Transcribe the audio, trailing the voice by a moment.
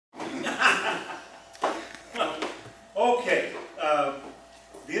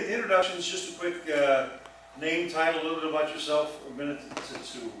introductions, just a quick name, title, a little bit about yourself, a minute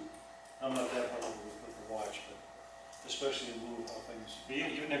to I'm not that hard with the watch, but especially in lieu of how things.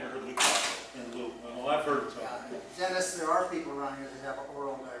 You've never heard Luke talk? In lieu. Well, I've heard it talk. Dennis, there are people around here that have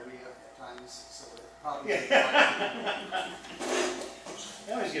oral diarrhea at times, so it probably.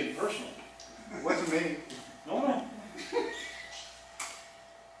 Now he's getting personal. It wasn't me. No.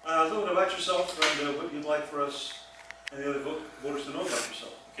 A little bit about yourself and what you'd like for us and the other voters to know about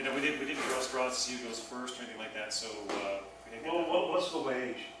yourself. Okay, now we didn't draw straws to see who goes first or anything like that, so we didn't get Well, let's go by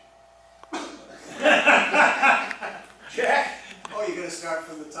age. Jack? Oh, you're going to start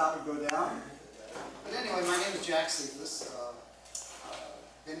from the top and go down? But anyway, my name is Jack Seefus.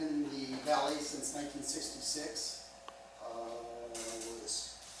 Been in the Valley since 1966.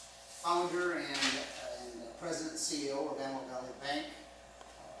 Was founder and president CEO of Antelope Valley Bank.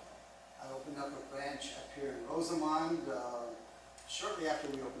 I opened up a branch up here in Rosamond shortly after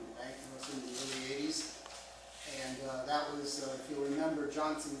we opened the bank. It was in the early 80s. And that was, if you remember,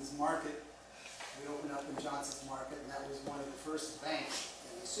 Johnson's Market. We opened up in Johnson's Market, and that was one of the first banks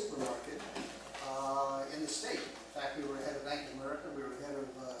in the supermarket in the state. In fact, we were ahead of Bank of America, we were ahead of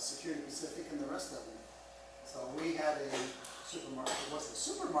Security Pacific, and the rest of them. So we had a supermarket. It wasn't a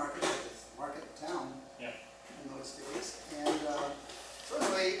supermarket, it was the market in town in those days. And so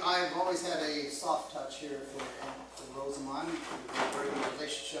anyway, I've always had a soft touch here for Rosamond. We've had a very good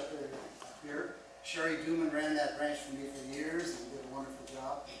relationship here. Sherry Duman ran that branch for me for years and did a wonderful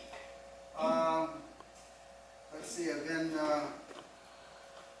job. Let's see, I've been,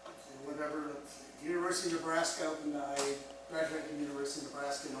 University of Nebraska opened, I graduated from University of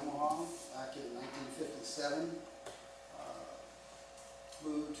Nebraska in Omaha back in 1957.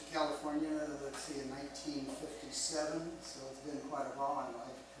 Moved to California, let's see, in 1957, so it's been quite a while, and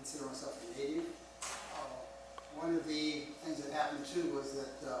I consider myself a native. One of the things that happened too was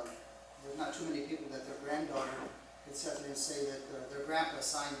that there's not too many people that their granddaughter could sit there and say that their grandpa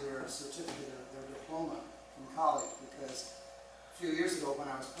signed their certificate of their diploma from college, because a few years ago when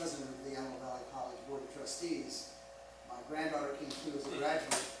I was president of the Antelope Valley College Board of Trustees, my granddaughter came through as a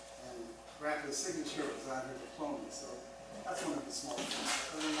graduate, and grandpa's signature was on her diploma, so that's one of the small things.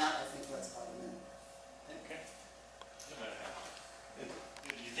 Other than that, I think that's about a minute. Okay.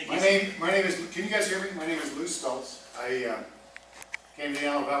 My name is, can you guys hear me? My name is Lou Stults. I came to the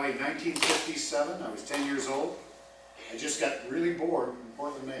Antelope Valley in 1957. I was 10 years old. I just got really bored in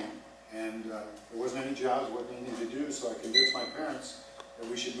Portland, Maine, and there wasn't any jobs, wasn't anything to do, so I convinced my parents that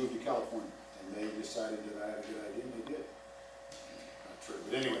we should move to California, and they decided that I had a good idea, and they did. Not true,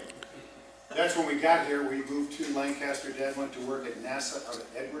 but anyway, that's when we got here. We moved to Lancaster. Dad went to work at NASA out at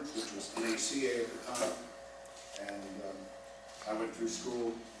Edwards, which was NACA at the time, and I went through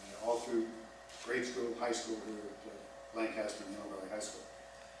school, all through grade school, high school here at Lancaster and Antelope Valley High School.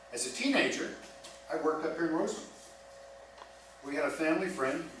 As a teenager, I worked up here in Rosamond. We had a family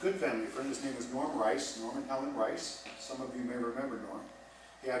friend, good family friend. His name was Norm Rice, Norman Helen Rice. Some of you may remember Norm.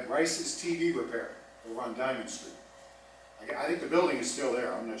 He had Rice's TV repair over on Diamond Street. I think the building is still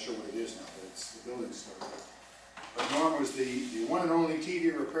there. I'm not sure what it is now, but the building's still there. But Norm was the one and only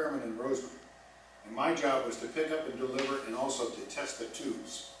TV repairman in Rosamond. And my job was to pick up and deliver and also to test the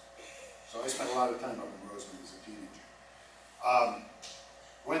tubes. So I spent a lot of time up in Rosamond as a teenager.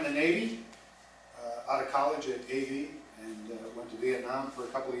 Went in the Navy, out of college at AV, and went to Vietnam for a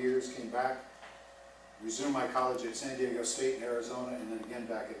couple of years, came back, resumed my college at San Diego State in Arizona, and then again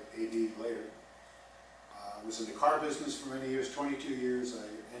back at AV later. I was in the car business for many years, 22 years.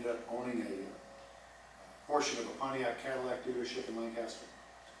 I ended up owning a portion of a Pontiac Cadillac dealership in Lancaster.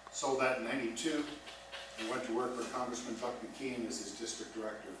 Sold that in '92 and went to work for Congressman Buck McKeon as his district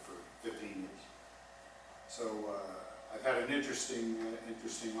director for 15 years. So I've had an interesting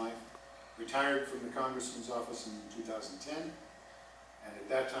life. Retired from the congressman's office in 2010, and at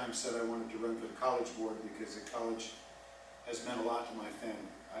that time said I wanted to run for the college board because the college has meant a lot to my family.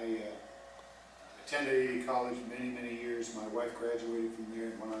 I attended AD College many years. My wife graduated from there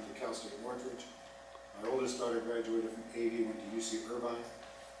and went on to Cal State Northridge. My oldest daughter graduated from AD, went to UC Irvine.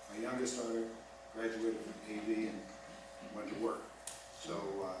 My youngest daughter graduated from AD and went to work. So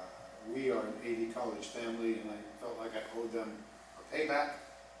we are an AD College family, and I felt like I owed them a payback.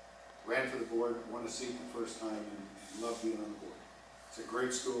 Ran for the board, won a seat the first time, and loved being on the board. It's a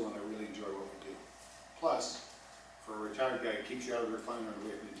great school, and I really enjoy what we do. Plus, for a retired guy, it keeps you out of the refinery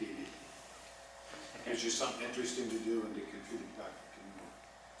away from the TV. It gives you something interesting to do and to contribute back to the community.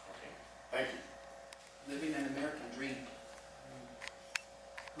 Okay. Thank you. Living an American dream.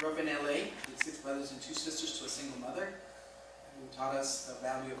 Grew up in LA with 6 brothers and 2 sisters to a single mother who taught us the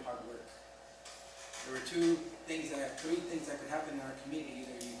value of hard work. there were three things that could happen in our community.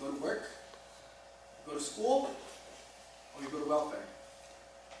 Either you go to work, you go to school, or you go to welfare.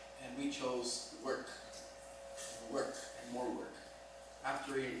 And we chose work, and more work.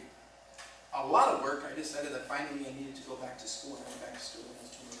 After a lot of work, I decided that finally I needed to go back to school. I went back to school when I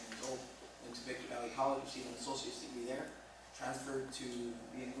was 21 years old. Went to Victor Valley College, received an associate's degree there. Transferred to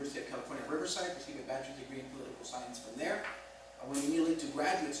the University of California, Riverside, received a bachelor's degree in political science from there. I went immediately to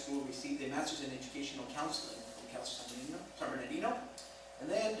graduate school, received a master's in educational counseling from Cal San Bernardino. And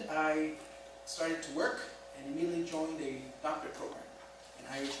then I started to work and immediately joined a doctorate program in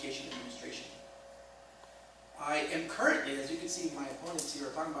higher education administration. I am currently, as you can see, my opponents here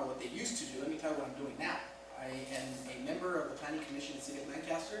are talking about what they used to do. Let me tell you what I'm doing now. I am a member of the Planning Commission in the City of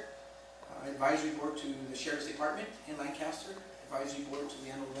Lancaster, advisory board to the Sheriff's Department in Lancaster, advisory board to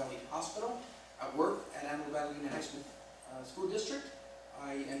the Antelope Valley Hospital. I work at Antelope Valley Union High School District.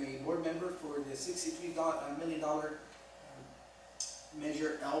 I am a board member for the $63 million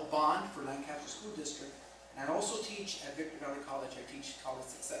Measure L bond for Lancaster School District. And I also teach at Victor Valley College. I teach college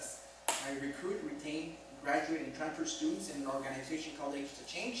success. I recruit, retain, graduate, and transfer students in an organization called Age to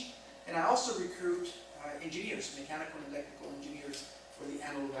Change. And I also recruit engineers, mechanical and electrical engineers for the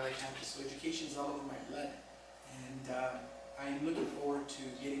Antelope Valley campus. So education is all over my blood. And I am looking forward to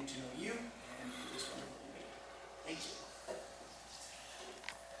getting to know you and this wonderful debate. Thank you.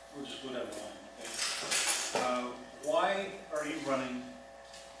 We'll just go down the line, okay? Why are you running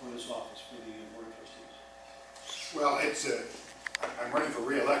for this office, for the Board of Trustees? Well, I'm running for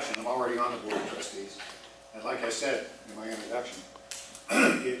re-election. I'm already on the Board of Trustees. And like I said in my introduction,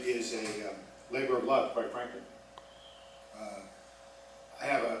 it is a labor of love, quite frankly. I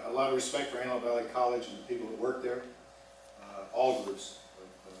have a lot of respect for Antelope Valley College and the people that work there, all groups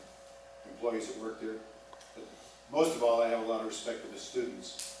of employees that work there. But most of all, I have a lot of respect for the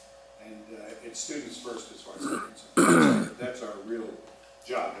students. And it's students first as far as I'm concerned. That's our real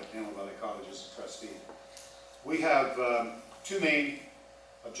job at Antelope Valley College as a trustee. We have two main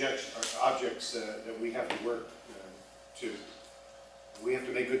objects that we have to work to. We have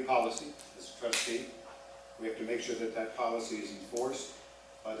to make good policy as a trustee. We have to make sure that that policy is enforced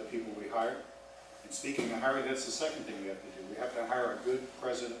by the people we hire. And speaking of hiring, that's the second thing we have to do. We have to hire a good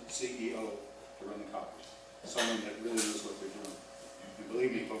president, CEO to run the college. Someone that really knows what they're doing. And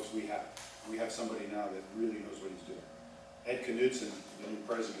believe me, folks, we have somebody now that really knows what he's doing. Ed Knudsen, the new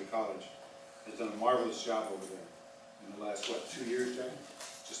president of the college, has done a marvelous job over there in the last, 2 years, Jack?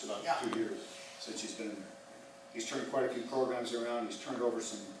 Just about 2 years since he's been there. He's turned quite a few programs around. He's turned over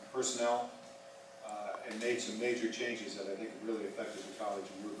some personnel and made some major changes that I think have really affected the college,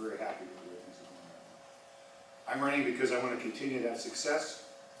 and we're very happy with the way things are going right now. I'm running because I want to continue that success.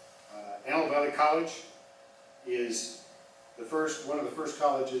 Antelope Valley College is one of the first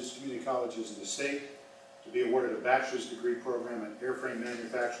colleges, community colleges in the state to be awarded a bachelor's degree program in airframe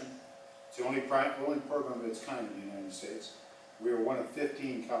manufacturing. It's the only program of its kind in the United States. We are one of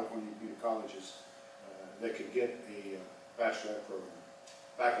 15 California community colleges that could get a baccalaureate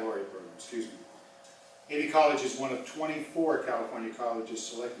program, excuse me. AV College is one of 24 California colleges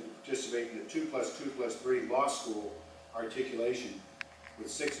selected to participate in the 2+2+3 law school articulation with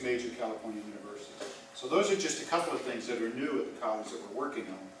 6 major California universities. So those are just a couple of things that are new at the college that we're working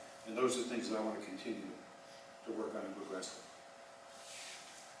on, and those are things that I want to continue to work on and progress with.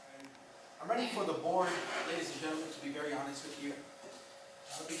 I'm running for the board, ladies and gentlemen, to be very honest with you,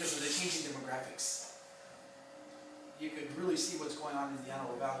 because of the changing demographics. You could really see what's going on in the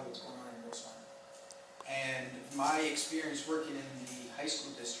Antelope Valley, what's going on in Rosamond. And my experience working in the high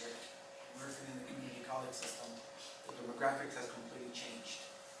school district, working in the community college system, the demographics has completely changed.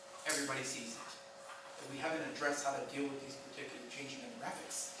 Everybody sees it. But we haven't addressed how to deal with these particular changing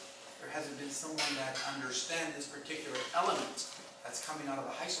demographics. There hasn't been someone that understands this particular element that's coming out of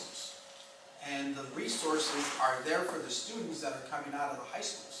the high schools. And the resources are there for the students that are coming out of the high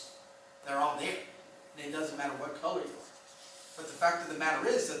schools. They're all there. And it doesn't matter what color you are. But the fact of the matter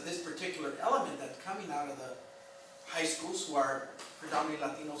is that this particular element that's coming out of the high schools, who are predominantly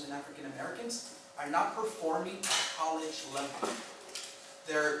Latinos and African Americans, are not performing at college level.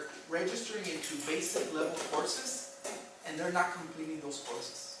 They're registering into basic level courses, and they're not completing those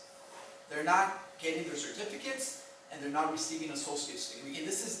courses. They're not getting their certificates, and they're not receiving an associate's degree. And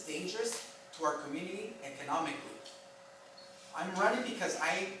this is dangerous to our community economically. I'm running because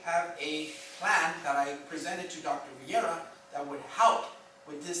I have a plan that I presented to Dr. Vieira that would help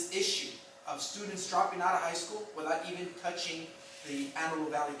with this issue of students dropping out of high school without even touching the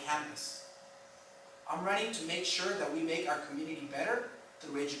Antelope Valley campus. I'm running to make sure that we make our community better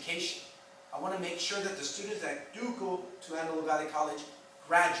through education. I want to make sure that the students that do go to Antelope Valley College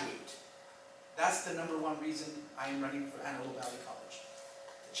graduate. That's the number one reason I am running for Antelope Valley College.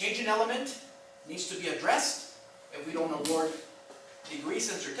 The change in element needs to be addressed. If we don't award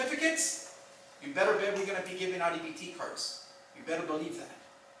degrees and certificates, you better bet we're going to be giving out EBT cards. You better believe that.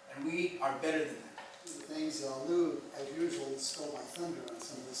 And we are better than that. The things, Lou, as usual, stole my thunder on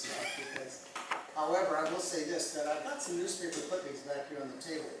some of this stuff because, however, I will say this, that I've got some newspaper clippings back here on the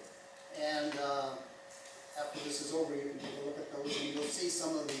table. And after this is over, you can take a look at those and you'll see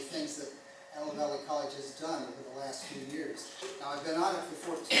some of the things that Antelope Valley College has done over the last few years. Now, I've been on it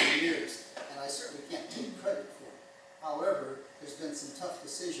for 14 years, and I certainly can't take credit for it. However, there's been some tough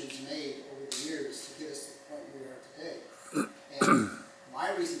decisions made over the years to get us to the point we are today. And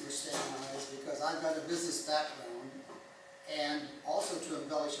my reason for staying on is because I've got a business background, and also to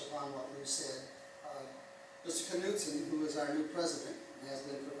embellish upon what Lou said, Mr. Knudsen, who is our new president, and has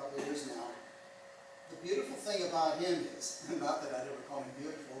been for a couple of years now, the beautiful thing about him is, not that I'd ever call him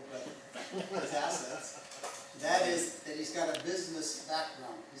beautiful, but his assets, that is that he's got a business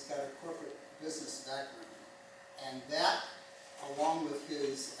background. He's got a corporate business background. And that, along with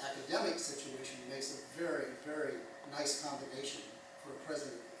his academic situation, makes a very, very nice combination for a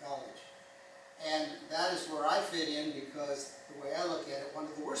president of the college. And that is where I fit in because the way I look at it, one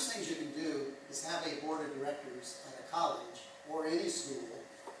of the worst things you can do is have a board of directors at a college or any school,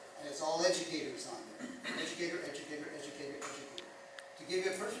 and it's all educators on there. Educator, educator, educator, educator. To give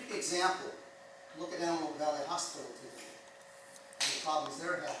you a perfect example, look at Antelope Valley Hospital today and the problems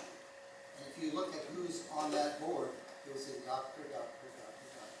they're having. And if you look at who's on that board, it was a doctor, doctor, doctor,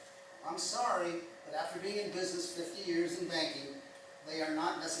 doctor. I'm sorry, but after being in business 50 years in banking, they are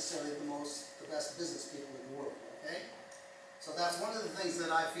not necessarily the best business people in the world, okay? So that's one of the things that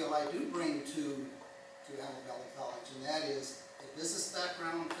I feel I do bring to Antelope Valley College, and that is a business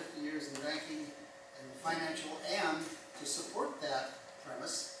background, 50 years in banking, and financial, and to support that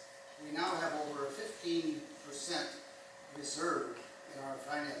premise, we now have over a 15% reserve in our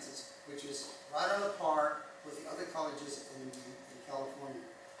finances, which is right on a par with the other colleges in California.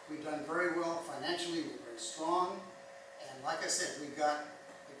 We've done very well financially, we're very strong, and like I said, we've got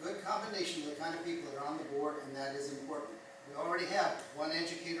a good combination of the kind of people that are on the board, and that is important. We already have one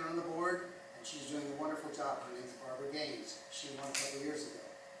educator on the board, and she's doing a wonderful job. Her name's Barbara Gaines. She won a couple years ago.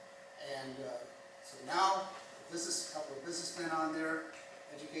 And so now, a couple of businessmen on there,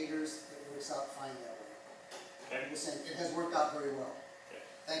 educators, it works out fine that way. Okay. I'm just saying, it has worked out very well. Okay.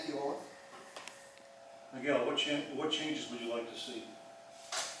 Thank you, Olaf. Miguel, what changes would you like to see?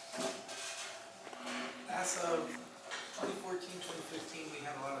 As of 2014, 2015, we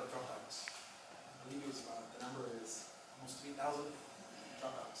had a lot of dropouts. I believe it was about, the number is almost 3,000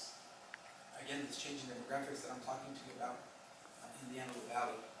 dropouts. Again, it's changing demographics that I'm talking to you about in the Antelope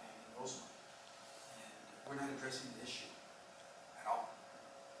Valley and in Rosamond. And we're not addressing the issue at all.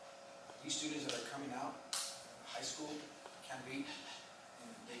 These students that are coming out of high school can't read and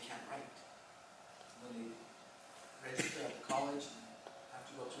they can't write. When they register at the college and have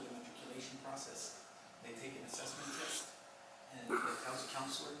to go through the matriculation process, they take an assessment test and it tells a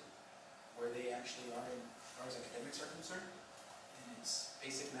counselor where they actually are as far as academics are concerned, and it's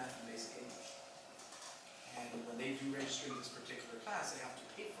basic math and basic English. And when they do register in this particular class, they have to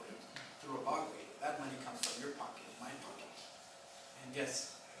pay for it through a bog rate. That money comes from your pocket and my pocket. And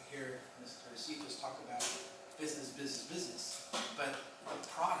yes, I hear Mr. seefus talk about business, business, business, but the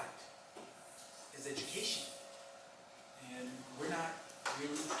product is education. And we're not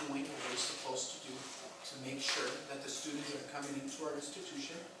really doing what we're supposed to do to make sure that the students that are coming into our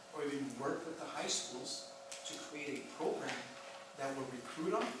institution or even work with the high schools to create a program that will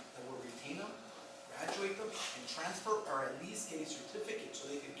recruit them, that will retain them, graduate them, and transfer, or at least get a certificate so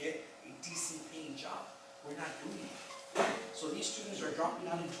they could get a decent paying job. We're not doing that. So these students are dropping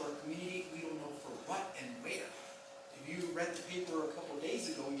out into our community, we don't know for what and where. If you read the paper a couple of days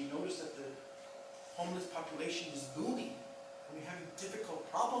ago, you noticed that the homeless population is booming, and we're having difficult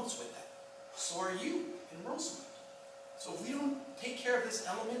problems with that. So are you in Rosamond. So if we don't take care of this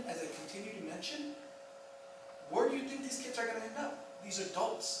element, as I continue to mention, where do you think these kids are going to end up? These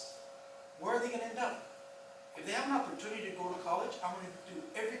adults, where are they going to end up? If they have an opportunity to go to college, I'm going to do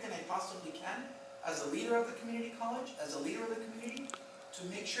everything I possibly can as a leader of the community college, as a leader of the community, to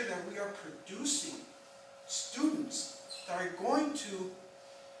make sure that we are producing students that are going to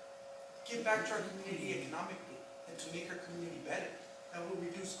give back to our community economically and to make our community better. That will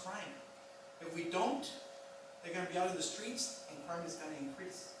reduce crime. If we don't, they're going to be out in the streets and crime is going to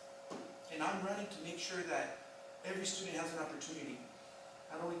increase. And I'm running to make sure that every student has an opportunity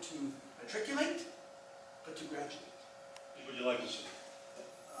not only to matriculate, but to graduate. What would you like to see?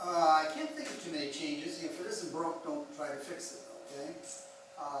 I can't think of too many changes. If it isn't broke, don't try to fix it, okay?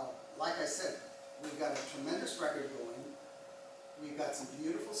 Like I said, we've got a tremendous record going. We've got some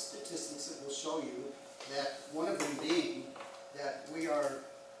beautiful statistics that will show you that, one of them being that we are,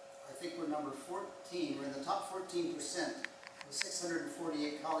 I think we're number 14, we're in the top 14% of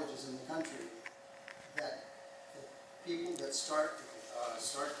 648 colleges in the country, that the people that start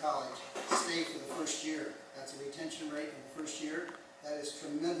college stay for the first year. That's a retention rate in the first year. That is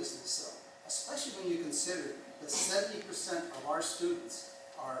tremendously so, especially when you consider that 70% of our students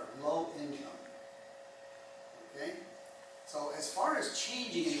are low income. Okay? So as far as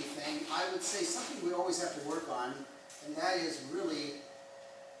changing anything, I would say something we always have to work on, and that is really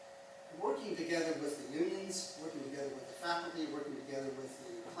working together with the unions, working together with the faculty, working together with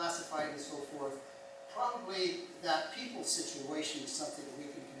the classified and so forth. Probably that people situation is something that we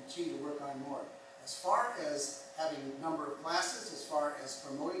can continue to work on more. As far as having a number of classes, as far as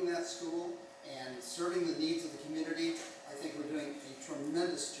promoting that school and serving the needs of the community, I think we're doing a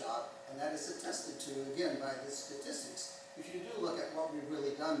tremendous job, and that is attested to, again, by the statistics. If you do look at what we've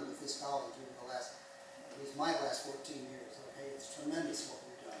really done with this college over the last, at least my last 14 years, okay, it's tremendous what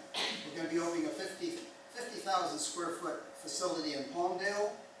we've done. We're going to be opening a 50,000 square foot facility in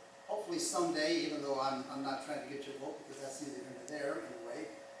Palmdale, hopefully someday, even though I'm not trying to get your vote because that's neither here nor there in a way,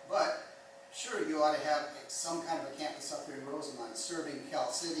 but sure, you ought to have some kind of a campus up here in Rosamond, serving Cal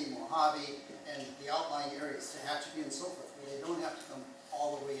City, Mojave, and the outlying areas, Tehachapi and so forth, where they don't have to come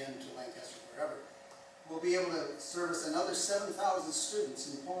all the way into Lancaster, wherever. We'll be able to service another 7,000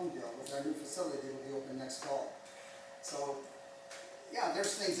 students in Palmdale with our new facility that will be open next fall. So, yeah,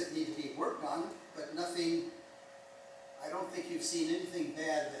 there's things that need to be worked on, but nothing, I don't think you've seen anything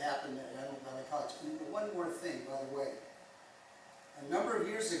bad that happened at Antelope Valley College. And one more thing, by the way. A number of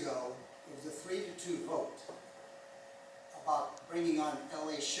years ago, it was a 3-2 vote about bringing on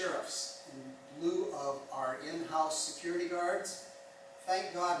LA sheriffs in lieu of our in-house security guards.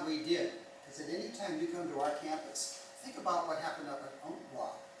 Thank God we did, because at any time you come to our campus, think about what happened up at Umpqua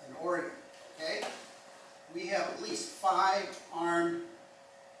in Oregon, okay? We have at least 5 armed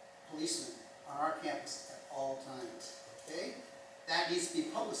policemen on our campus at all times, okay? That needs to be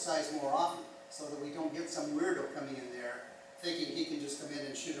publicized more often so that we don't get some weirdo coming in there thinking he can just come in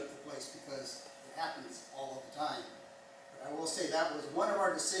and shoot up the place, because it happens all of the time. But I will say that was one of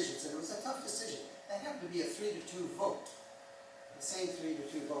our decisions, and it was a tough decision. That happened to be a 3-2 vote. The same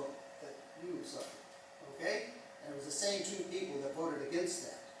 3-2 vote that you suffered, okay? And it was the same 2 people that voted against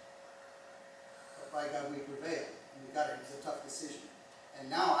that. But by God, we prevailed, and we got it. It was a tough decision.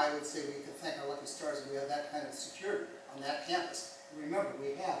 And now I would say we can thank our lucky stars that we have that kind of security on that campus. Remember,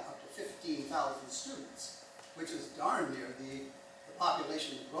 we have up to 15,000 students, which is darn near the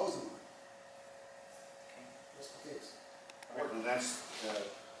population of Rosamond. Just the case. And that's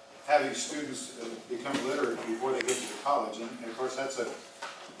having students become literate before they get to the college. And of course, that's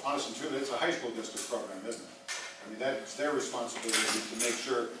honest and true, it's a high school district program, isn't it? I mean, that's their responsibility to make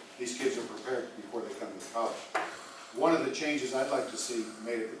sure these kids are prepared before they come to the college. One of the changes I'd like to see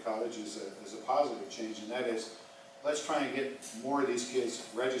made at the college is a positive change, and that is, let's try and get more of these kids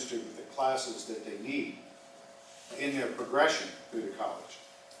registered with the classes that they need in their progression through the college.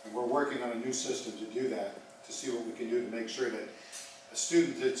 And we're working on a new system to do that, to see what we can do to make sure that a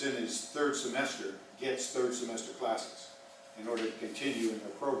student that's in his 3rd semester gets 3rd semester classes in order to continue in their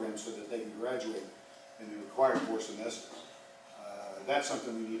program so that they can graduate in the required 4 semesters. That's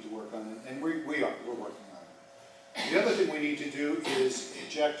something we need to work on, and we're working on it. The other thing we need to do is,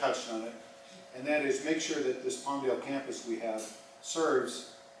 Jack touched on it, and that is make sure that this Palmdale campus we have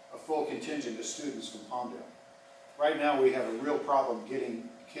serves a full contingent of students from Palmdale. Right now we have a real problem getting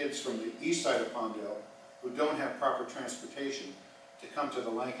kids from the east side of Palmdale who don't have proper transportation to come to the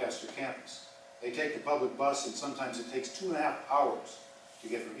Lancaster campus. They take the public bus, and sometimes it takes 2.5 hours to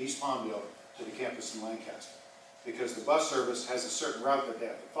get from East Palmdale to the campus in Lancaster, because the bus service has a certain route that they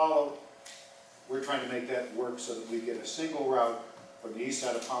have to follow. We're trying to make that work so that we get a single route from the east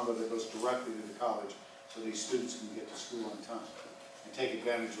side of Palmdale that goes directly to the college, so these students can get to school on time and take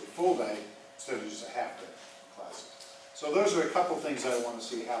advantage of a full day instead of just a half day class. So those are a couple things I want to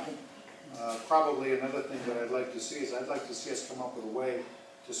see happen. Probably another thing that I'd like to see is I'd like to see us come up with a way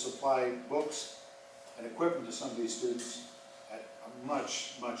to supply books and equipment to some of these students at a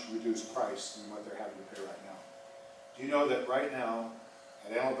much, much reduced price than what they're having to pay right now. Do you know that right now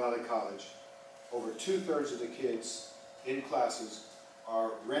at Antelope Valley College, over 2/3 of the kids in classes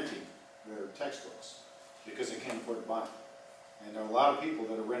are renting their textbooks because they can't afford to buy them? And there are a lot of people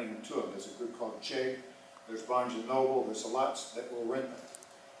that are renting them to them. There's a group called Chegg, there's Barnes & Noble, there's a lot that will rent them.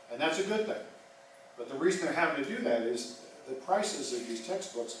 And that's a good thing. But the reason they're having to do that is the prices of these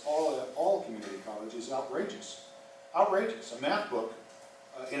textbooks at all community colleges is outrageous. Outrageous. A math book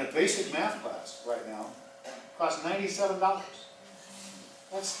in a basic math class right now costs $97.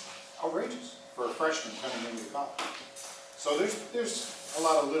 That's outrageous for a freshman coming into college. So there's a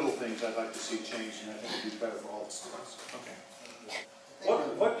lot of little things I'd like to see changed, and I think it'd be better for all the students. Okay.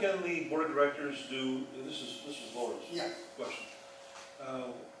 What can the board of directors do, this is Laura's Yeah. question,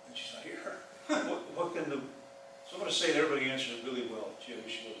 and she's not here. What can the, so I'm going to say that everybody answered it really well. Gee, I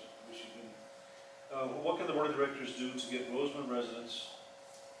wish she didn't. What can the board of directors do to get Rosamond residents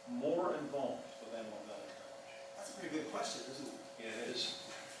more involved with Antelope Valley College? That's a pretty good question, isn't it? Yeah, it is.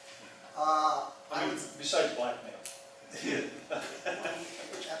 I I mean, would, besides blackmail.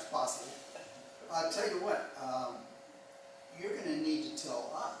 that's possible. I'll tell you what, you're gonna need to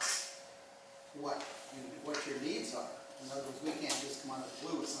tell us what your needs are. In other words, we can't just come out of the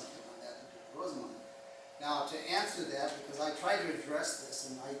blue with something like that to do with Rosamond. Now, to answer that, because I tried to address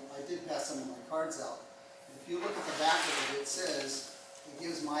this, and I did pass some of my cards out. And if you look at the back of it, it says, it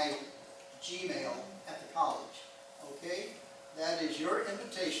gives my Gmail at the college, okay? That is your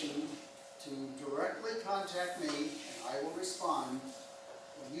invitation to directly contact me, and I will respond.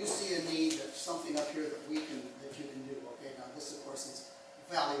 When you see a need, there's something up here that you can do, okay? Now, this, of course, is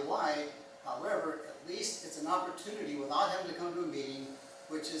valley-wide. However, at least it's an opportunity without having to come to a meeting,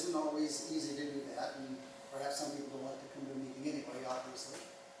 which isn't always easy to do that, and perhaps some people don't like to come to a meeting anyway, obviously.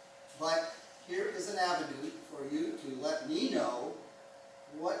 But here is an avenue for you to let me know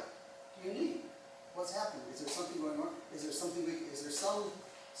what do you need. What's happening? Is there something going on? Is there something is there some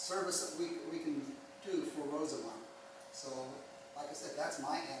service that we can do for Rosamond? So, like I said, that's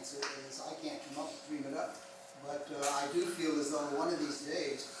my answer. Is I can't come up and dream it up, but I do feel as though one of these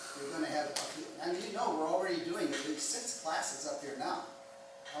days we're going to have. And you know, we're already doing at least 6 classes up here now.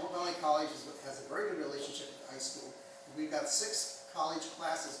 Antelope Valley College has a very good relationship with the high school. We've got 6 college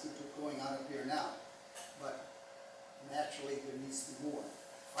classes going on up here now, but naturally there needs to be more.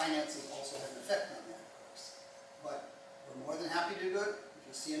 Finances also have an effect on that, of course. But we're more than happy to do it. If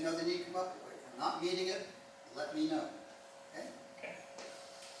you see another need come up, if we're not meeting it, let me know. Okay? Okay.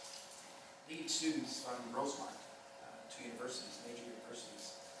 Lead students from Rosamond to universities, major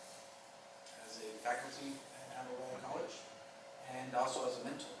universities, as a faculty at Antelope Valley College, and also as a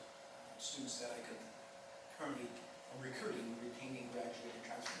mentor. Students that I could currently am recruiting, retaining, graduating,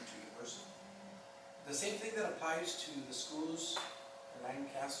 transferring to university. The same thing that applies to the schools in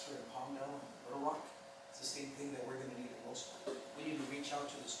Lancaster and Palmdale and Little Rock. It's the same thing that we're going to need in Rosamond. We need to reach out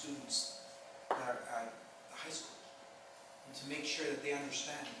to the students that are at the high school and to make sure that they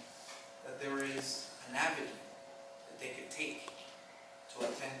understand that there is an avenue that they could take to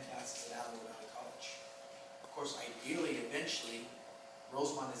attend classes at Antelope Valley College. Of course, ideally, eventually,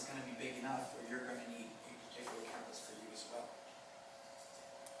 Rosamond is going to be big enough where you're going to need a particular campus for you as well.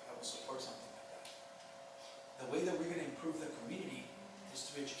 I will support something like that. The way that we're going to improve the community is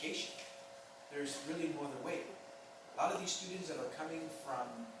through education. There's really no other way. A lot of these students that are coming from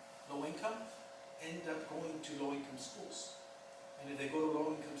low income end up going to low income schools. And if they go to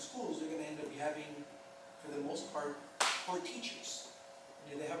low income schools, they're going to end up having, for the most part, poor teachers.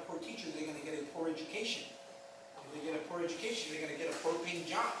 And if they have poor teachers, they're going to get a poor education. If they get a poor education, they're going to get a poor paying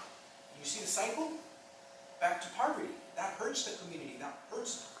job. You see the cycle? Back to poverty. That hurts the community. That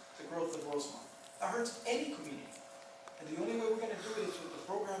hurts the growth of Rosamond. That hurts any community. And the only way we're going to do it is with the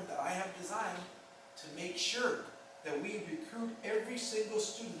program that I have designed to make sure that we recruit every single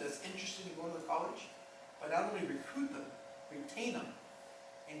student that's interested in going to college, but not only recruit them, retain them,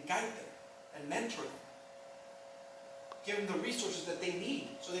 and guide them, and mentor them. Give them the resources that they need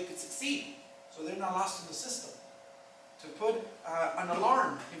so they can succeed, so they're not lost in the system. To put an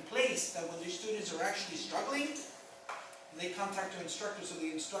alarm in place that when these students are actually struggling, they contact their instructor so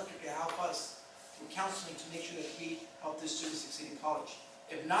the instructor can help us through counseling to make sure that we help this student succeed in college.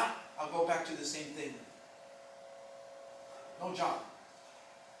 If not, I'll go back to the same thing. No job.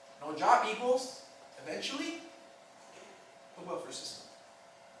 No job equals, eventually, the welfare system.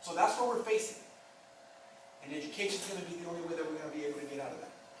 So that's what we're facing. And education is going to be the only way that we're going to be able to get out of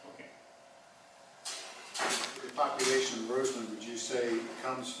that. Okay. The population of Rosamond, would you say,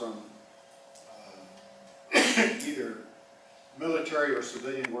 comes from either military or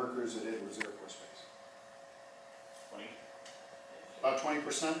civilian workers at Edwards Air Force Base? 20. About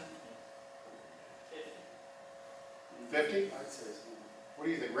 20%? 50? I'd say so. What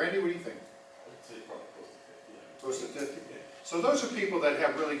do you think? Randy, what do you think? I'd say probably Close to 50? So those are people that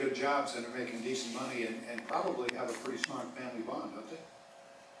have really good jobs and are making decent money and probably have a pretty strong family bond, don't they?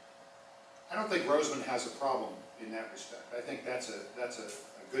 I don't think Rosamond has a problem in that respect. I think that's a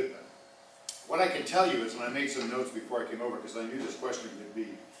good thing. What I can tell you is, and I made some notes before I came over because I knew this question would be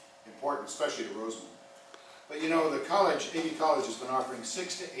important, especially to Rosamond. But you know, the college, AV College has been offering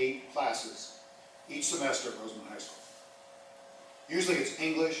 6 to 8 classes each semester at Rosamond High School. Usually it's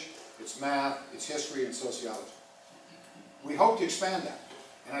English, it's math, it's history, and sociology. We hope to expand that,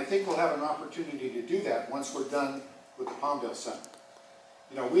 and I think we'll have an opportunity to do that once we're done with the Palmdale Center.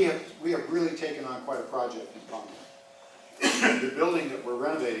 You know, we have really taken on quite a project in Palmdale. The building that we're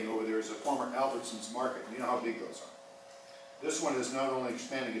renovating over there is a former Albertsons Market, and you know how big those are. This one is not only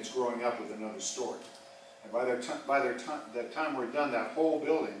expanding, it's growing up with another story. And by the time we're done, that whole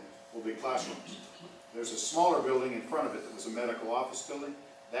building will be classrooms. There's a smaller building in front of it that was a medical office building.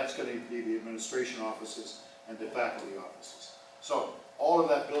 That's going to be the administration offices and the faculty offices. So all of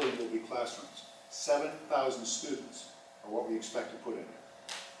that building will be classrooms. 7,000 students are what we expect to put in there.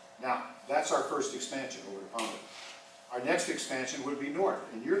 Now, that's our first expansion over to Palmdale. Our next expansion would be north,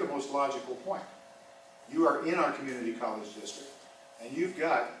 and you're the most logical point. You are in our community college district, and you've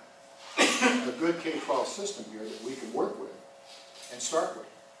got a good K-12 system here that we can work with and start with.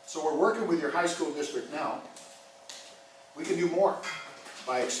 So we're working with your high school district now. We can do more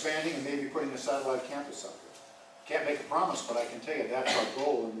by expanding and maybe putting a satellite campus up there. Can't make a promise, but I can tell you that's our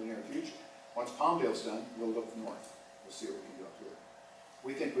goal in the near future. Once Palmdale's done, we'll look north. We'll see what we can do up here.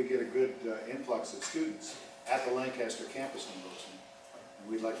 We think we get a good influx of students at the Lancaster campus in Rosamond,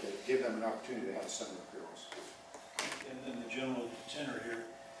 and we'd like to give them an opportunity to have a center of heroes. And then the general tenor here.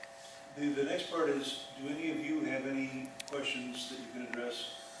 The next part is, do any of you have any questions that you can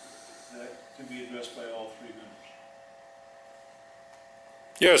address that can be addressed by all three members?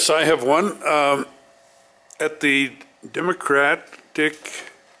 Yes, I have one. At the Democratic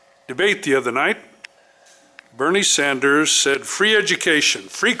debate the other night, Bernie Sanders said free education,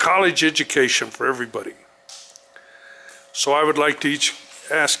 free college education for everybody. So I would like to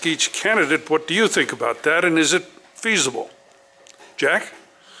ask each candidate, what do you think about that, and is it feasible? Jack?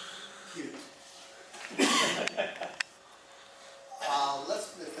 Let's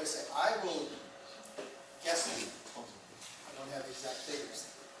put it this way. I will guess, I don't have exact figures,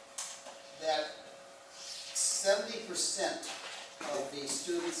 that 70% of the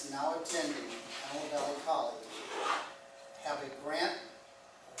students now attending Antelope Valley College have a grant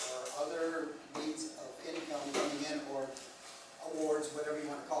or other means of income coming in, or awards, whatever you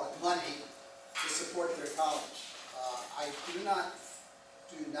want to call it, money to support their college. I do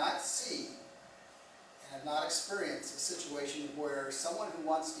not see and have not experienced a situation where someone who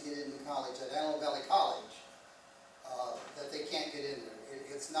wants to get into college at Antelope Valley College, that they can't get in there.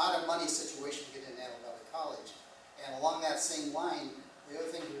 It's not a money situation to get into Antelope Valley College. And along that same line, the other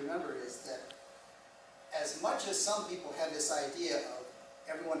thing to remember is that as much as some people have this idea of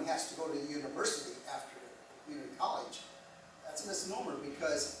everyone has to go to the university after community college, that's a misnomer,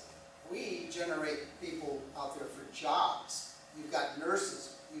 because we generate people out there for jobs. You've got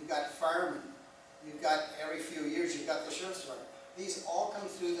nurses, you've got firemen, you've got every few years you've got the sheriff's department. These all come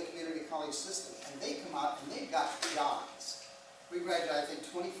through the community college system, and they come out and they've got jobs. We graduated, I think,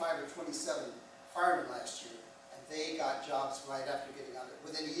 25 or 27 firemen last year, and they got jobs right after getting out of it.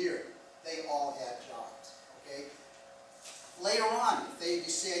 Within a year, they all had jobs, okay? Later on, if they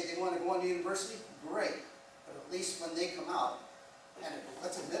decide they want to go on to university, great. But at least when they come out, and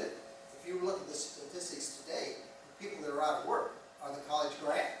let's admit it, if you look at the statistics today, the people that are out of work are the college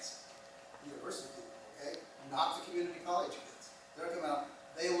grads, university people, okay? Not the community college kids. They're coming out,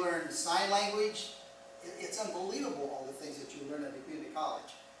 they learn sign language. It's unbelievable all the things that you learn at a community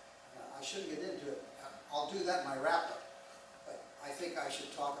college. I shouldn't get into it. I'll do that in my wrap-up. But I think I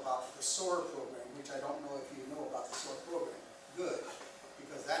should talk about the SOAR program, which I don't know if you know about the SOAR program. Good,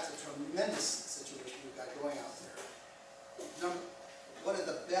 because that's a tremendous situation we've got going out there. One of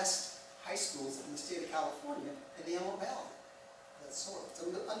the best high schools in the state of California in the Antelope Valley. That's SOAR. It's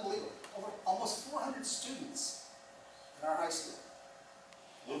unbelievable. Almost 400 students in our high school.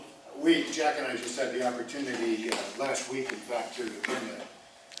 Jack and I just had the opportunity last week, in fact, to attend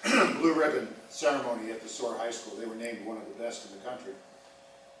a blue ribbon ceremony at the SOAR High School. They were named one of the best in the country.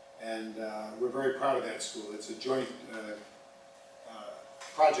 And we're very proud of that school. It's a joint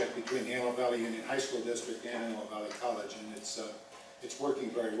project between the Antelope Valley Union High School District and Antelope Valley College, and it's working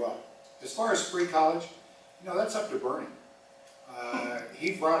very well. As far as free college, you know, that's up to Bernie.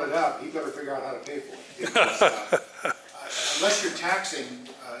 He brought it up. He better figure out how to pay for it. Because, unless you're taxing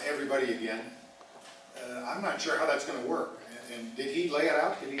everybody again, I'm not sure how that's going to work. And did he lay it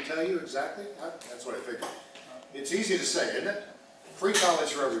out? Did he tell you exactly? That's what I figured. It's easy to say, isn't it? Free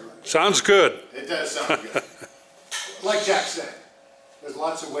college for everybody. Sounds good. It does sound good. Like Jack said, there's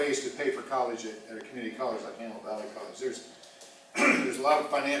lots of ways to pay for college at a community college like Antelope Valley College. There's a lot of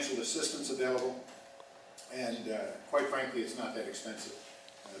financial assistance available, and quite frankly, it's not that expensive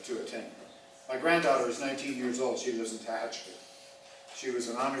to attend. My granddaughter is 19 years old. She lives in Tehachapi. She was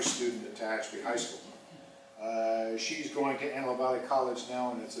an honors student at Tehachapi High School. She's going to Antelope Valley College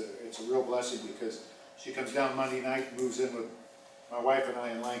now, and it's a real blessing because she comes down Monday night, moves in with my wife and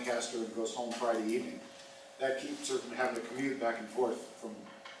I in Lancaster, and goes home Friday evening. That keeps her from having to commute back and forth from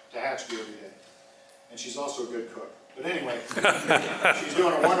Tehachapi every day. And she's also a good cook. But anyway, she's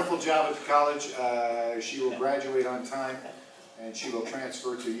doing a wonderful job at the college. She will graduate on time, and she will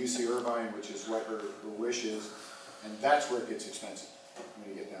transfer to UC Irvine, which is what her wish is. And that's where it gets expensive when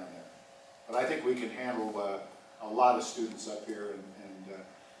you get down there. But I think we can handle a lot of students up here and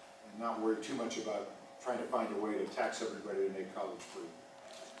not worry too much about trying to find a way to tax everybody to make college free.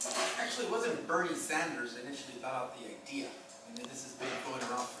 Actually, it wasn't Bernie Sanders that initially thought out the idea. I mean, this has been going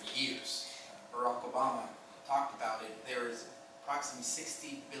around for years. Barack Obama talked about it. There is approximately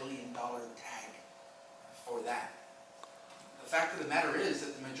 $60 billion tag for that. The fact of the matter is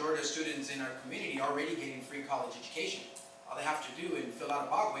that the majority of students in our community are already getting free college education. All they have to do is fill out a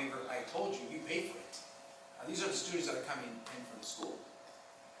bog waiver. I told you, you pay for it. These are the students that are coming in from the school.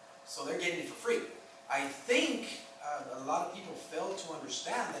 So they're getting it for free. I think a lot of people fail to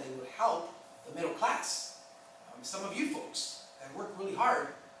understand that it would help the middle class. Some of you folks that work really hard,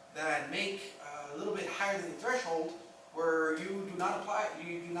 that make a little bit higher than the threshold, where you do not apply,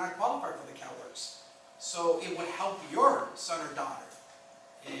 you do not qualify for the CalWorks. So it would help your son or daughter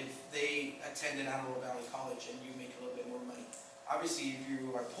if they attended Antelope Valley College and you make a little bit more money. Obviously, if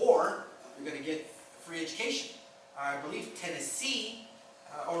you are poor, you're going to get free education. I believe Tennessee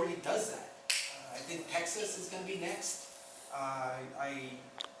already does that. I think Texas is going to be next. I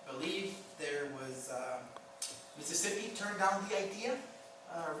believe there was Mississippi turned down the idea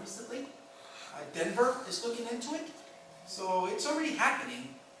recently. Denver is looking into it. So it's already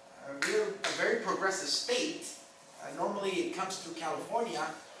happening. We're a very progressive state. Normally it comes through California.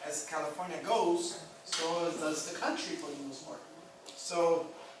 As California goes, so does the country for the most part. So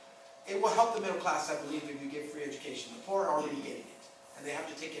it will help the middle class, I believe, if you give free education. The poor are already getting it, and they have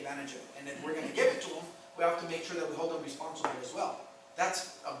to take advantage of it. And if we're going to give it to them, we have to make sure that we hold them responsible as well.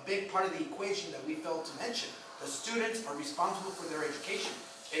 That's a big part of the equation that we failed to mention. The students are responsible for their education.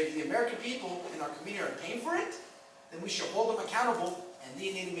 If the American people in our community are paying for it, then we should hold them accountable, and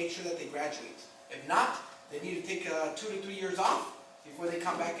they need to make sure that they graduate. If not, they need to take 2 to 3 years off before they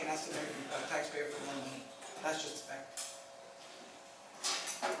come back and ask the American taxpayer for more money. That's just a fact.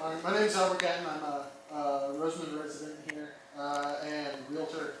 My name is Albert Gatton. I'm a Rosamond resident here and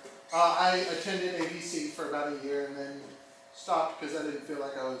realtor. I attended AVC for about a year and then stopped because I didn't feel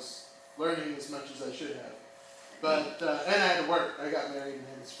like I was learning as much as I should have. But and I had to work. I got married and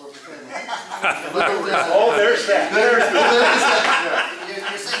had a support family. Oh, there's that. There's that.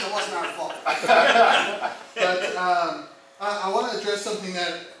 You're saying it wasn't our fault. But I want to address something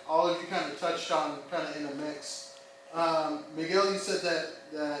that all of you kind of touched on, kind of in a mix. Miguel, you said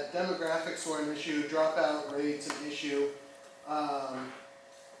that demographics were an issue, dropout rates an issue.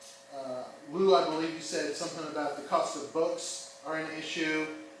 Lou, I believe you said something about the cost of books are an issue,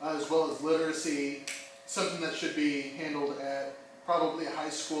 as well as literacy, something that should be handled at probably a high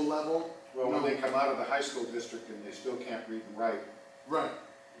school level. Well, when they come out of the high school district and they still can't read and write, Right.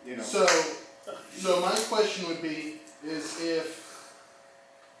 you know. So my question would be, is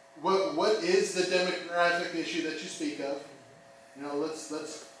what is the demographic issue that you speak of? You know, let's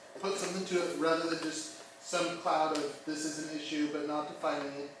put something to it rather than just some cloud of this is an issue but not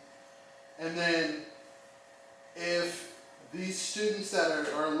defining it. And then if these students that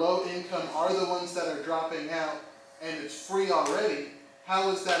are low income are the ones that are dropping out and it's free already, how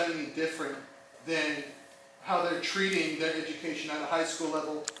is that any different than how they're treating their education at a high school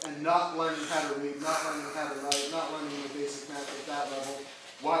level and not learning how to read, not learning how to write, not learning the basic math at that level?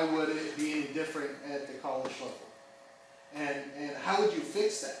 Why would it be any different at the college level? And how would you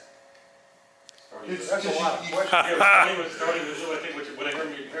fix that? That's a lot of questions. Yeah, starting with, I think what I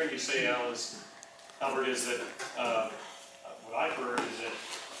heard you say, Albert, is that what I've heard is that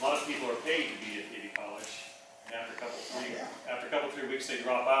a lot of people are paid to be at college, and after a couple, 3 weeks they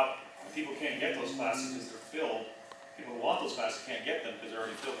drop out. And people can't get those classes because they're filled. People who want those classes can't get them because they're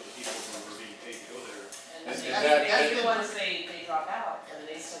already filled with the people who are being paid to go there. And the ones they drop out, but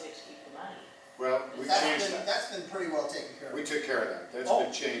they still get to keep the money. Well, we changed that. That's been pretty well taken care of. We took care of that. That's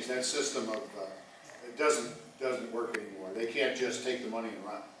been changed. That system of, it doesn't work anymore. They can't just take the money and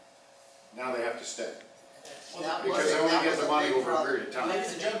run. Now they have to stay. Because they only get the money over a period of time.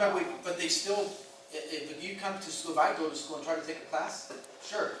 Ladies and gentlemen, but they still, if you come to school, if I go to school and try to take a class,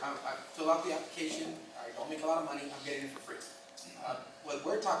 sure, I fill out the application, I don't make a lot of money, I'm getting it for free. What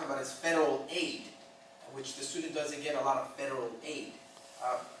we're talking about is federal aid, which the student doesn't get a lot of federal aid.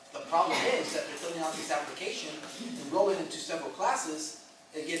 The problem is that they're filling out this application, enrolling into several classes.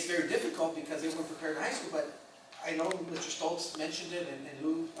 It gets very difficult because they weren't prepared in high school, but I know Mr. Stults mentioned it,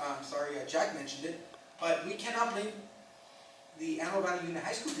 and Jack mentioned it, but we cannot blame the Antelope Valley Union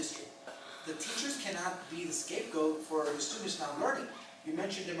High School District. The teachers cannot be the scapegoat for the students not learning. You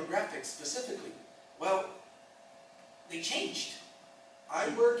mentioned demographics specifically. Well, they changed. I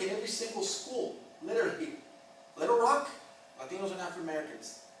work in every single school, literally. Little Rock, Latinos and African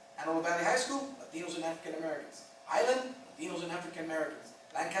Americans. Antelope Valley High School, Latinos and African Americans. Highland, Latinos and African Americans.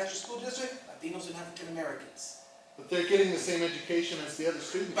 Lancaster School District, Latinos and African Americans. But they're getting the same education as the other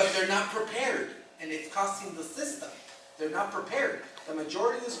students. But they're not prepared, and it's costing the system. They're not prepared. The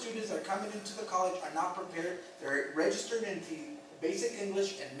majority of the students that are coming into the college are not prepared. They're registered into basic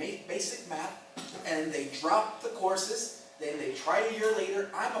English and basic math, and they drop the courses, then they try a year later.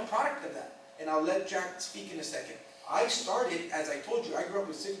 I'm a product of that, and I'll let Jack speak in a second. I started, as I told you, I grew up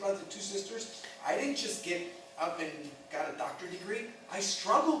with 6 brothers and 2 sisters. I didn't just get up and got a doctorate degree. I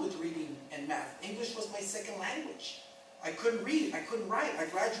struggled with reading and math. English was my second language. I couldn't read, I couldn't write. I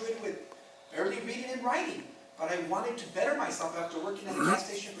graduated with barely reading and writing, but I wanted to better myself after working at a gas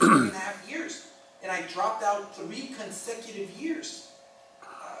station for 3.5 years. And I dropped out 3 consecutive years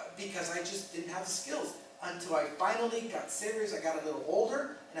because I just didn't have the skills until I finally got serious. I got a little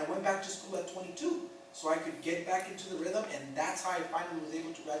older, and I went back to school at 22. So I could get back into the rhythm, and that's how I finally was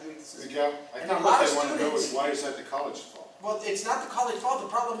able to graduate the system. Miguel, I And think a what lot they of want to know students- is why is that the college's fault? Well, it's not the college fault. The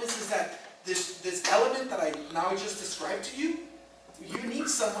problem is that this element that I now just described to you, you need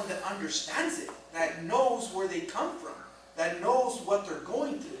someone that understands it, that knows where they come from, that knows what they're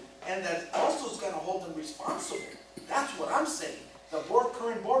going through, and that also is going to hold them responsible. That's what I'm saying. The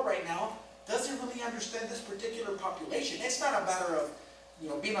current board right now doesn't really understand this particular population. It's not a matter of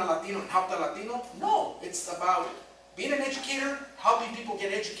being a Latino and help the Latino. No, it's about being an educator, helping people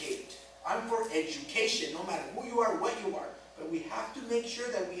get educated. I'm for education, no matter who you are, what you are. But we have to make sure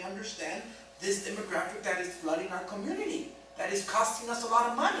that we understand this demographic that is flooding our community, that is costing us a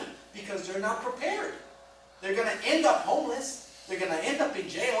lot of money because they're not prepared. They're going to end up homeless. They're going to end up in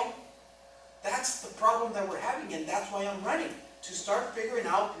jail. That's the problem that we're having, and that's why I'm running, to start figuring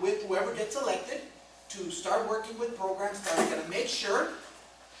out with whoever gets elected, to start working with programs that are going to make sure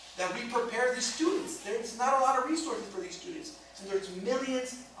that we prepare these students. There's not a lot of resources for these students, and there's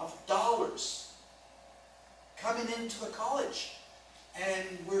millions of dollars coming into the college, and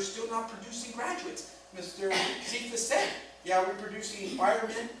we're still not producing graduates. Mr. Seefus said, yeah, we're producing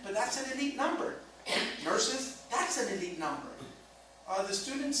firemen, but that's an elite number. Nurses, that's an elite number. The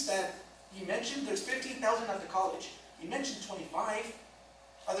students that he mentioned, there's 15,000 at the college. He mentioned 25.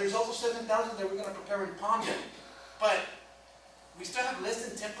 There's also 7,000 that we're going to prepare in Ponda. But we still have less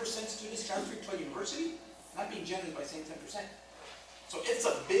than 10% students transferring to a university. Not being generous by saying 10%. So it's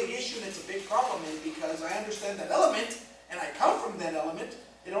a big issue and it's a big problem, and because I understand that element, and I come from that element,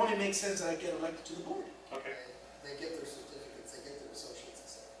 it only makes sense that I get elected to the board. Okay. They get their certificates, they get their associates and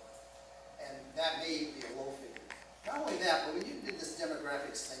so forth. And that may be a low figure. Not only that, but when you did this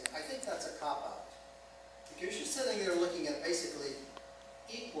demographics thing, I think that's a cop-out. Because you're sitting there looking at basically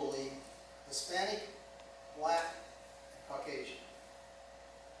equally Hispanic, Black, and Caucasian.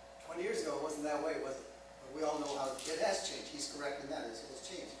 20 years ago, it wasn't that way, was it? But we all know how it has changed. He's correct in that, it's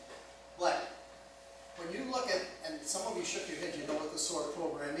changed. But when you look at, and some of you shook your head, you know what the SOAR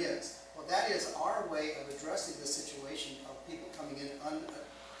program is. Well, that is our way of addressing the situation of people coming in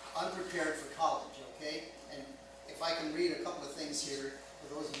unprepared for college, okay? And if I can read a couple of things here,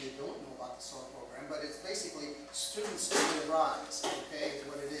 for those of you who don't know about the SOAR program, but it's basically students to the rise, okay, is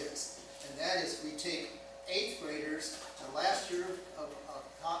what it is. And that is, we take 8th graders to the last year of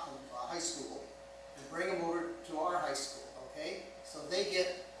high school and bring them over to our high school, okay? So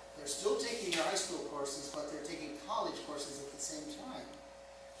they're still taking their high school courses, but they're taking college courses at the same time.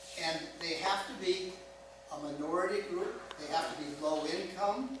 And they have to be a minority group, they have to be low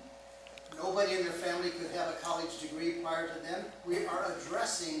income, nobody in their family could have a college degree prior to them. We are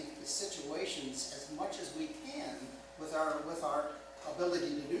addressing the situations as much as we can with our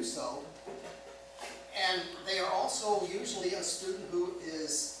ability to do so. And they are also usually a student who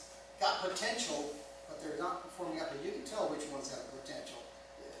is got potential, but they're not performing up. And you can tell which ones have potential.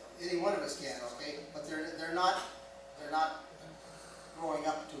 Any one of us can, okay? But they're not growing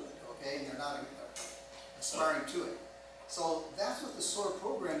up to it, okay? And they're not aspiring to it. So that's what the SOAR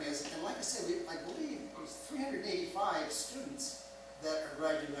program is. And like I said, I believe it was 385 students that are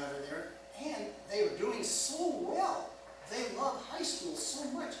graduating out of there, and they are doing so well. They love high school so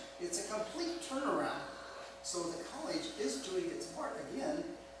much. It's a complete turnaround. So the college is doing its part again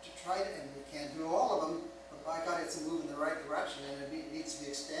to try to, and we can't do all of them, but but by God, it's a move in the right direction, and it needs to be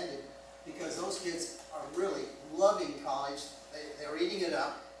expanded, because those kids are really loving college. They're eating it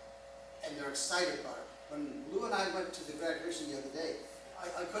up, and they're excited about it. When Lou and I went to the graduation the other day,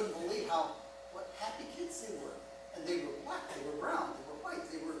 I couldn't believe what happy kids they were. And they were black, they were brown, they were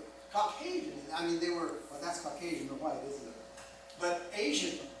white, they were Caucasian. I mean, well, that's Caucasian and white, isn't it? But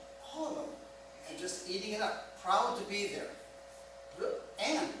Asian, all of them, and just eating it up, proud to be there.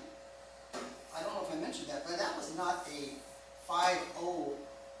 And, I don't know if I mentioned that, but that was not a 5-0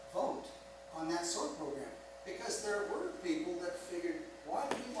 vote on that SOAR program. Because there were people that figured, why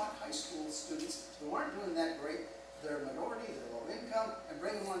do we want high school students who aren't doing that great, they're a minority, they're low income, and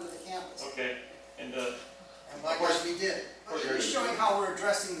bring them onto the campus? Okay, and by God, we did. But it's showing how we're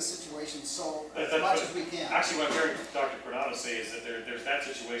addressing the situation so as much as we can. actually what I'm hearing Dr. Coronado say is that there's that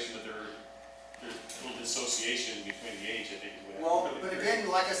situation, but there's a little dissociation between the age, I think. Is what Well, but again,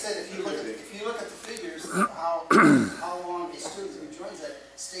 like I said, if you look at the figures, how long a student who joins that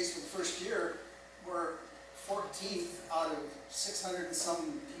stays for the first year, we're 14th out of 600 and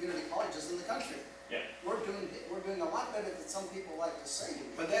some community colleges in the country. Yeah. We're doing a lot better than some people like to say.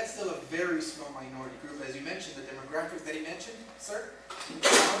 But that's still a very small minority group, as you mentioned, the demographics that he mentioned, Sir? I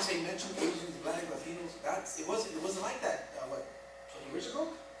would say mentioned Asians, Black, Latinos, it wasn't like that, 20 years ago?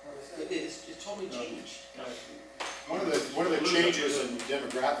 It's totally changed. One of the changes in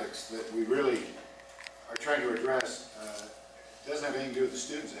demographics that we really are trying to address doesn't have anything to do with the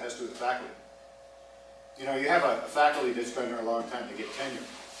students, it has to do with the faculty. You know, you have a faculty that's been there a long time to get tenure.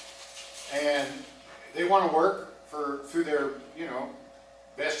 And they want to work through their,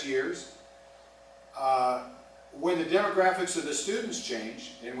 best years. When the demographics of the students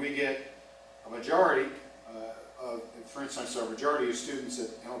change, and we get a majority for instance, our majority of students at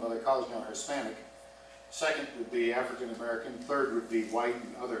Antelope Valley College now are Hispanic. Second would be African American. Third would be white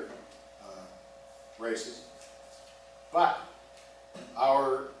and other races. But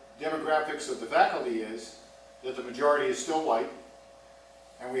our demographics of the faculty is that the majority is still white,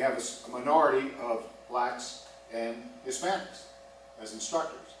 and we have a minority of blacks and Hispanics as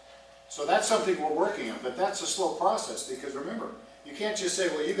instructors. So that's something we're working on, but that's a slow process, because remember, you can't just say,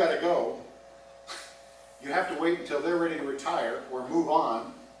 well, you got to go. You have to wait until they're ready to retire or move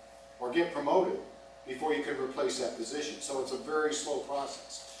on or get promoted before you can replace that position. So it's a very slow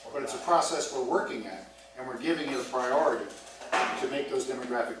process, but it's a process we're working at, and we're giving it a priority to make those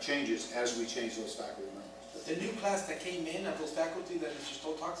demographic changes as we change those faculty members. The new class that came in, of those faculty that Mr.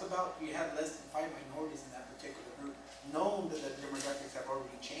 Stoll talks about, we had less than 5 minorities in that particular group, known that the demographics have already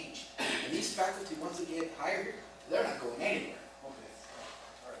changed. And these faculty, once they get hired, they're not going anywhere.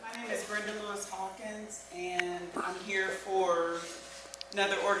 My name is Brenda Hawkins, and I'm here for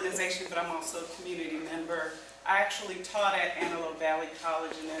another organization, but I'm also a community member. I actually taught at Antelope Valley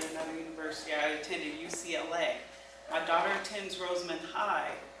College and at another university. I attended UCLA. My daughter attends Rosamond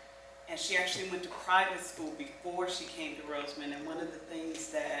High, and she actually went to private school before she came to Rosamond. And one of the things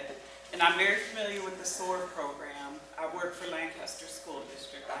that, and I'm very familiar with the SOAR program. I work for Lancaster School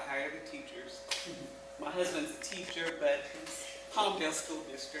District. I hire the teachers. My husband's a teacher, but he's Palmdale School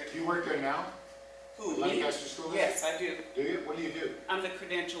District. You work there now? Who, me? Lancaster School District? Yes, I do. Do you? What do you do? I'm the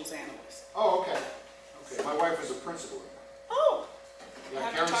credentials analyst. Oh, okay. Okay. My wife was a principal there. Oh, Yeah,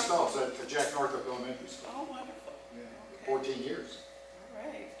 Have you Karen talked- Stults at Jack Northup Elementary School. oh, wonderful. Yeah, Okay. 14 years. All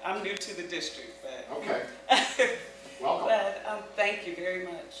right. I'm new to the district, but. Okay. Welcome. But thank you very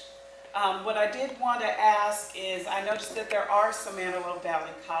much. What I did want to ask is, I noticed that there are some Antelope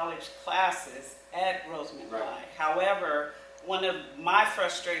Valley College classes at Rosamond Right. High. However, one of my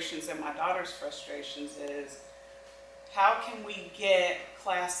frustrations and my daughter's frustrations is, how can we get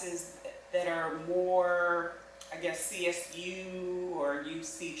classes that are more, I guess, CSU or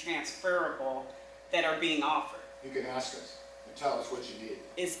UC transferable that are being offered? You can ask us and tell us what you need.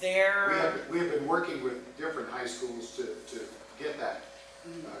 Is there? We have been working with different high schools to get that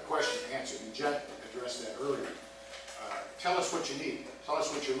question answered, and Jet addressed that earlier. Tell us what you need. Tell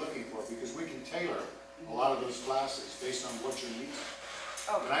us what you're looking for, because we can tailor a lot of those classes based on what your needs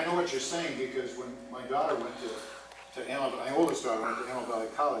are. Oh, And I know what you're saying, because when my daughter went to Antelope, my oldest daughter went to Antelope Valley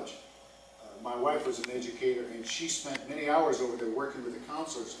College, my wife was an educator, and she spent many hours over there working with the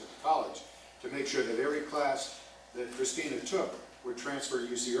counselors at the college to make sure that every class that Christina took would transfer to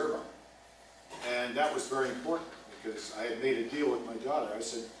UC Irvine. And that was very important, because I had made a deal with my daughter. I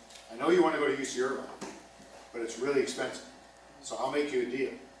said, I know you want to go to UC Irvine, but it's really expensive. So I'll make you a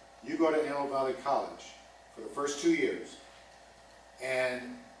deal. You go to Antelope Valley College for the first 2 years, and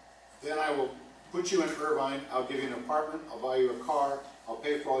then I will put you in Irvine. I'll give you an apartment. I'll buy you a car. I'll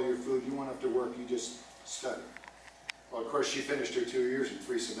pay for all your food. You won't have to work. You just study. Well, of course, she finished her 2 years in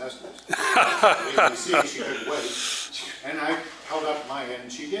 3 semesters. AVC, she couldn't wait. And I held up my end,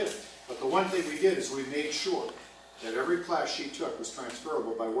 and she did it. But the one thing we did is we made sure that every class she took was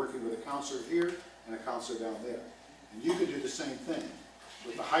transferable by working with a counselor here and a counselor down there. And you could do the same thing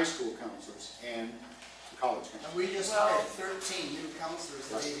with the high school counselors and the college counselors. And we just hired 13 new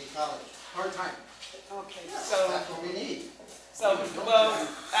counselors at AV College, part-time. Okay, That's so, what we need. well,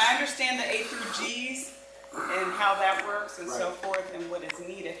 I understand the A through Gs and how that works and so Right. forth and what is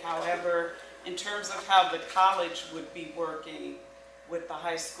needed. However, in terms of how the college would be working with the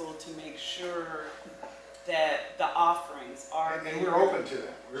high school to make sure that the offerings are. And we're open to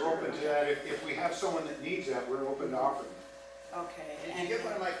that. We're open to that. If we have someone that needs that, we're open to offering it. Okay. Did you get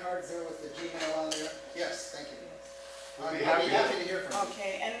one of my cards there with the Gmail on there? Yes, thank you. We'd be I'd be happy happy to hear from you.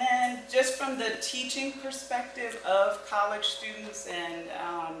 Okay, and then just from the teaching perspective of college students and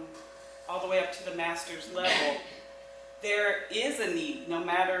all the way up to the master's level, there is a need, no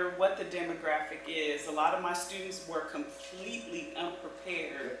matter what the demographic is. A lot of my students were completely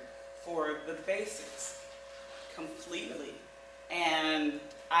unprepared for the basics, completely. And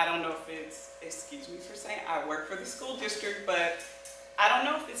I don't know if it's, excuse me for saying, I work for the school district, but I don't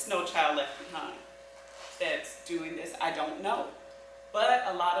know if it's No Child Left Behind that's doing this. I don't know. But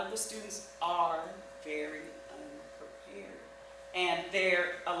a lot of the students are very unprepared. And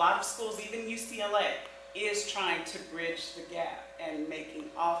a lot of schools, even UCLA, is trying to bridge the gap and making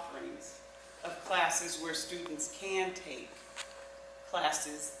offerings of classes where students can take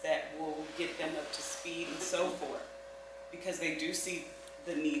classes that will get them up to speed and so forth, because they do see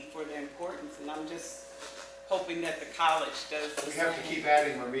the need for the importance, and I'm just hoping that the college does the We have to same. keep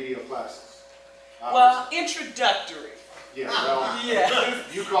adding remedial classes. Well, introductory. Yeah, well, Yeah.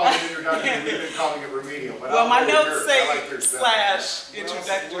 you call it introductory, we've been calling it remedial, but Well, I'll my go with notes yours. say I like yours better. /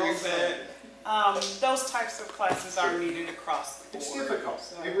 introductory, but those types of classes are needed across the board. It's difficult.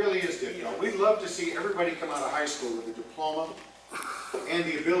 So- It really is difficult. We'd love to see everybody come out of high school with a diploma and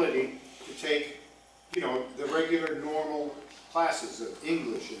the ability to take, you know, the regular, normal classes of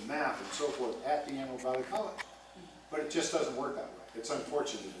English and math and so forth at the Antelope Valley College. But it just doesn't work that way. It's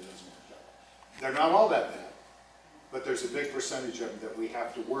unfortunate it doesn't work that way. They're not all that bad, but there's a big percentage of them that we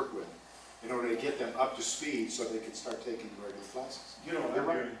have to work with in order to get them up to speed so they can start taking regular classes. You know what They're I'm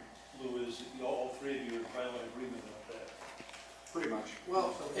right. hearing, Lou, is that all three of you are in final agreement about that. Pretty much.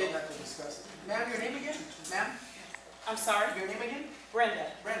 Well, So we don't have to discuss it. ma'am, your name again? Ma'am, I'm sorry, your name again?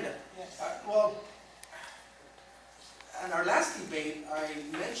 Brenda. Brenda. Yes. Well, in our last debate, I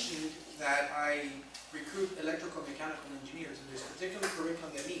mentioned that I recruit electrical and mechanical engineers, and there's a particular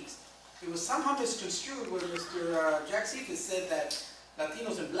curriculum that meets. It was somehow misconstrued where Mr. Jack Seefus said that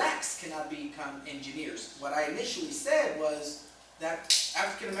Latinos and blacks cannot become engineers. What I initially said was that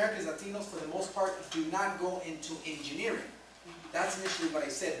African Americans, Latinos, for the most part, do not go into engineering. That's initially what I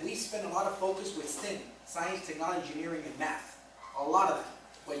said. We spend a lot of focus with STEM, science, technology, engineering, and math. A lot of that.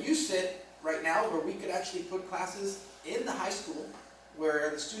 What you said right now, where we could actually put classes in the high school where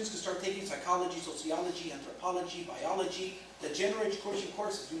the students could start taking psychology, sociology, anthropology, biology, the general education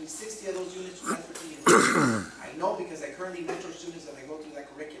courses. We need 60 of those units to transfer to university. I know because I currently mentor students and I go through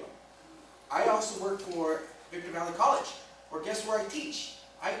that curriculum. I also work for Victor Valley College, where guess where I teach?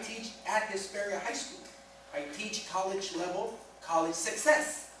 I teach at Hesperia High School. I teach college level, college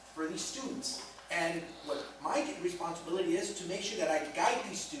success for these students. And what my responsibility is to make sure that I guide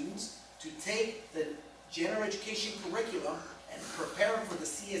these students to take the general education curriculum and prepare them for the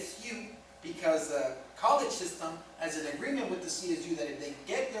CSU, because the college system has an agreement with the CSU that if they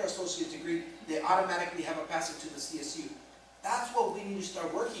get their associate degree, they automatically have a passage to the CSU. That's what we need to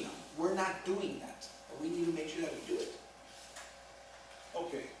start working on. We're not doing that, but we need to make sure that we do it.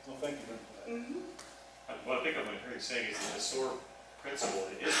 Okay, well, thank you, Brenda, for that. Mm-hmm. What I think I'm hearing you saying is that the SOAR principle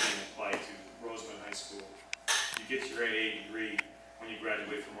is being applied to Rosamond High School. You get your AA degree when you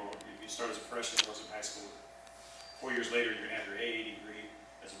graduate from, you start as a freshman at Rosamond High School. 4 years later, you're going to have your AA degree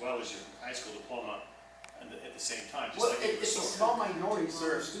as well as your high school diploma at the same time, just Well, like it was it's a SOAR. small minority,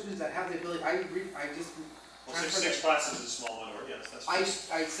 sir, of students that have the ability. I just Well, six classes is a small minority, yes, that's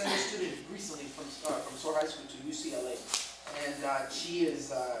true. I sent a student recently from SOAR High School to UCLA, and she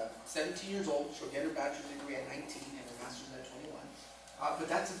is 17 years old. She'll get her bachelor's degree at 19 and her master's at 21. But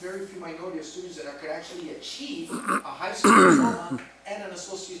that's a very few minority of students that could actually achieve a high school diploma and an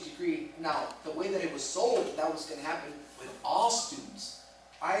associate's degree. Now, the way that it was sold, that was going to happen with all students.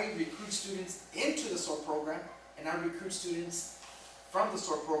 I recruit students into the SOAR program, and I recruit students from the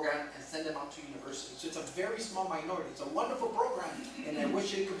SOAR program and send them out to university. So it's a very small minority. It's a wonderful program, and I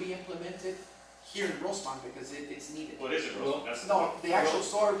wish it could be implemented here in Rosamond because it's needed. Well, it is in Rosamond, that's the No, point. the actual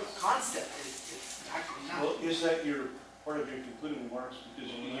SOAR concept is actually not. Well, is that part of your concluding remarks?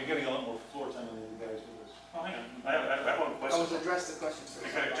 Because you're getting a lot more floor time than you guys do this. Oh, hang on, I have one I question. was address the question, sir.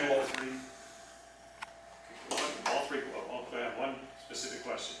 Okay, all three. I have one specific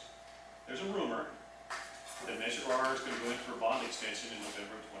question. There's a rumor that Measure R is going to go in for a bond extension in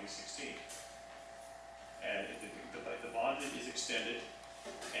November of 2016. And if the bond is extended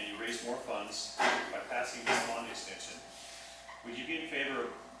and you raise more funds by passing this bond extension, would you be in favor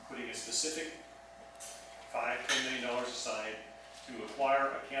of putting a specific $5–10 million aside to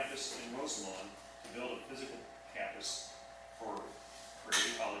acquire a campus in Rosamond, to build a physical campus for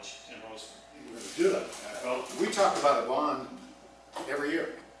AV College in Rosamond? We're gonna do it. Well, We talk about a bond every year.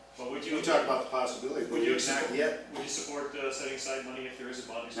 but would you? We talk about the possibility, but Would you not yet, Would you support setting aside money if there is a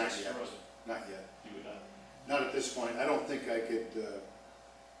bond extension yet. for Rosamond? not yet. You would not. Not at this point. I don't think I could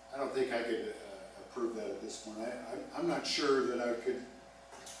approve that at this point. I'm not sure that I could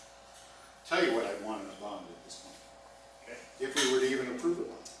tell you what I'd want in a bond at this point. Okay. If we were to even approve a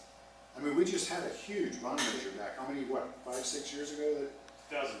bond. I mean, we just had a huge bond measure back, how many, 5–6 years ago that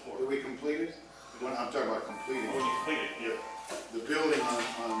 2004. we completed? When I'm talking about completing. When you complete it, yeah. The building on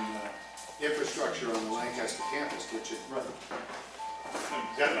infrastructure on the Lancaster campus, which is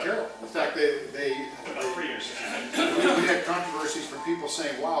got terrible. In fact, About 3 years. we had controversies from people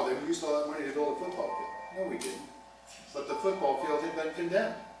saying, wow, they used all that money to build a football field. No, we didn't. But the football field had been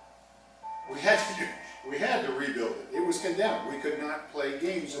condemned. We had to rebuild it. It was condemned. We could not play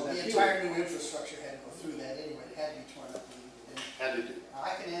games in Well, that the field. entire new infrastructure had to go through that anyway, it had to be torn up and moved in. Had to do. Now, I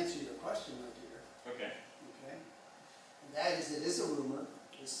can answer your question, my dear, Okay. okay? And that is, it is a rumor,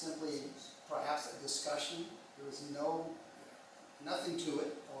 it's simply perhaps a discussion, there is nothing to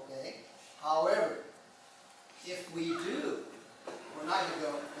it, okay? However, if we do, we're not gonna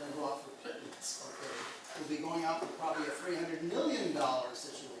go out for pittance, okay? We'll be going out for probably a $300 million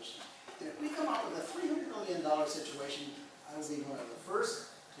situation. And if we come out with a $300 million situation, I will be one of the first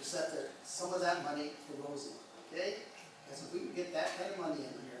to set some of that money for Rosamond, okay? Because if we can get that kind of money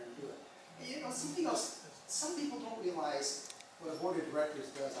in here and do it. And you know, something else, some people don't realize what a board of directors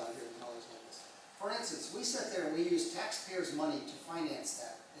does out here in college like this. For instance, we sit there and we use taxpayers' money to finance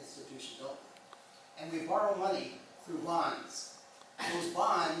that institution, don't we? And we borrow money through bonds. Those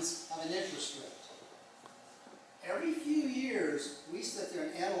bonds have an interest rate. Every few years, we sit there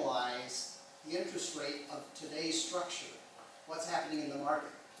and analyze the interest rate of today's structure, what's happening in the market.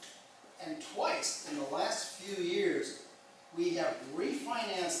 And twice in the last few years, we have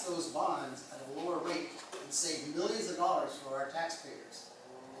refinanced those bonds at a lower rate and saved millions of dollars for our taxpayers.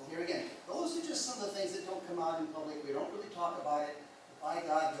 And here again, those are just some of the things that don't come out in public. We don't really talk about it. By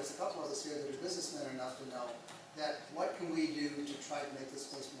God, there's a couple of us here that are businessmen enough to know that what can we do to try to make this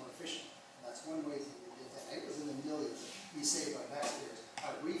place more efficient. And that's one way that we did that. It was in the millions we saved our taxpayers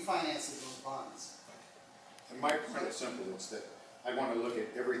by refinancing those bonds. And my point is simple, it's that I want to look at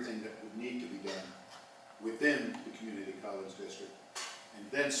everything that would need to be done within the community college district, and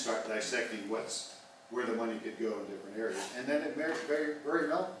then start dissecting where the money could go in different areas. And then it very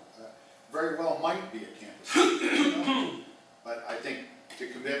well might be a campus. You know? But I think to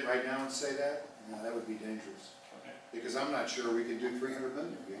commit right now and say that, no, that would be dangerous. Okay. Because I'm not sure we can do 300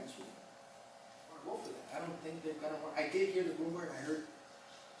 million, to be honest with you. Go for that. I don't think they've got I did hear the rumor, and I heard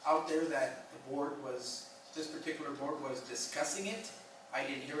out there that this particular board was discussing it. I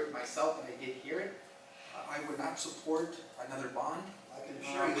didn't hear it myself, but I did hear it. I would not support another bond. I can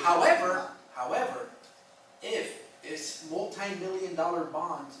assure you. However, if it's multi-million-dollar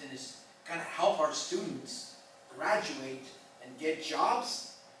bonds and it's gonna help our students graduate and get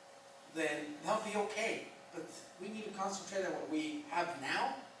jobs, then that'll be okay. But we need to concentrate on what we have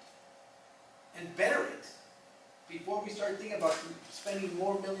now and better it before we start thinking about spending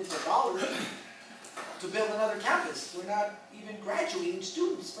more millions of dollars to build another campus. We're not even graduating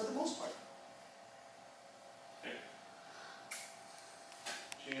students for the most part.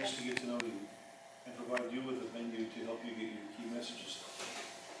 Chance to get to know you and provide you with a venue to help you get your key messages.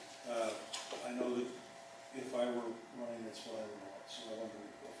 I know that if I were running, that's what I would want, so I want to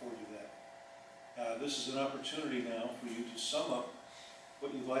afford you that. This is an opportunity now for you to sum up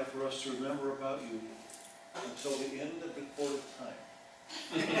what you'd like for us to remember about you until the end of recorded time.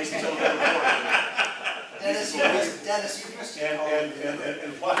 Dennis, you missed your call.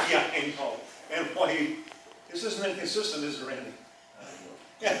 And why, yeah, and why, this isn't inconsistent, is it, Randy?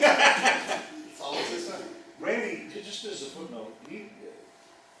 It's always this way. Randy, just as a footnote,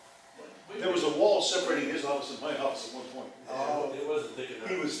 there was a wall separating his office and my office at one point. Oh, It wasn't thick enough.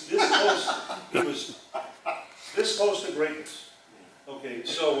 He was this close, this close to greatness. Okay,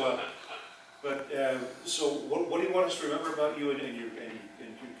 so, so what do you want us to remember about you and your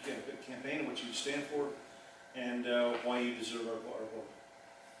campaign and what what you stand for, and why you deserve our vote.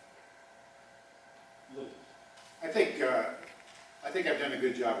 Lou. I think I've done a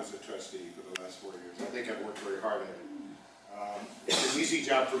good job as a trustee for the last 4 years. I think I've worked very hard at it. It's an easy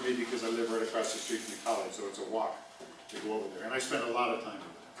job for me because I live right across the street from the college, so it's a walk to go over there, and I spend a lot of time over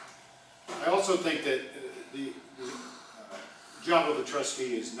there. I also think that the job of the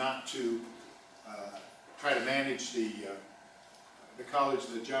trustee is not to try to manage the college.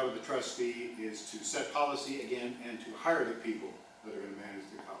 The job of the trustee is to set policy again and to hire the people that are going to manage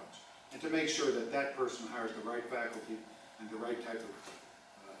the college, and to make sure that that person hires the right faculty and the right type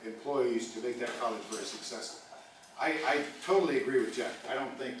of employees to make that college very successful. I totally agree with Jack. I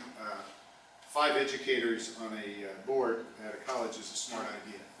don't think 5 educators on a board at a college is a smart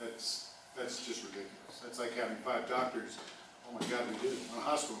idea. That's just ridiculous. That's like having 5 doctors. Oh my God, we do on a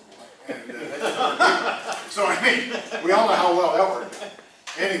hospital board. And, so I mean, we all know how well that worked.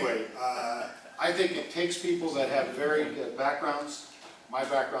 Anyway, I think it takes people that have varied backgrounds. My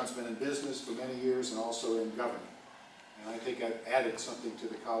background's been in business for many years and also in government. And I think I've added something to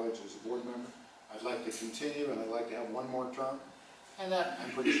the college as a board member. I'd like to continue, and I'd like to have one more term. And that, I'm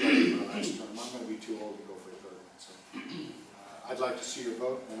pretty sure for the last term. I'm going to be too old to go for a third one. So I'd like to see your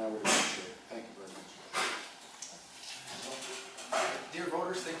vote, and I would appreciate it. Thank you very much. Dear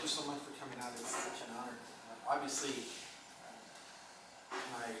voters, thank you so much for coming out. It's such an honor. Obviously,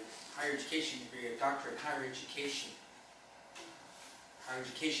 my higher education degree, a doctorate in higher education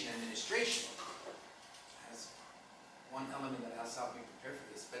administration, has one element that has helped me prepare for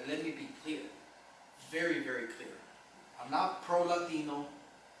this. But let me be clear, very, very clear. I'm not pro-Latino,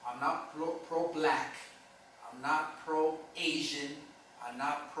 I'm not pro-black, I'm not pro-Asian, I'm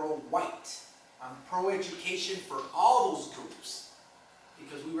not pro-white. I'm pro-education for all those groups,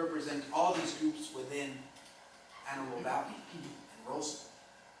 because we represent all these groups within Antelope Valley and Rosamond,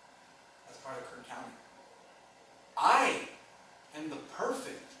 as part of Kern County. I am the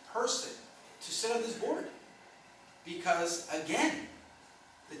perfect person to sit on this board, because again,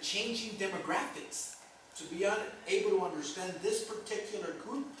 the changing demographics, to be able to understand this particular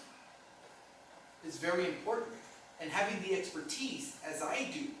group is very important. And having the expertise, as I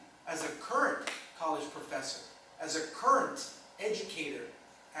do, as a current college professor, as a current educator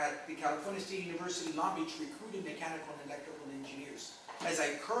at the California State University Long Beach recruiting mechanical and electrical engineers, as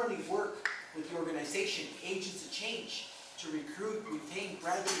I currently work with the organization Agents of Change to recruit, retain,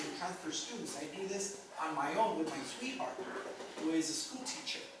 graduate, and transfer students. I do this on my own with my sweetheart, who is a school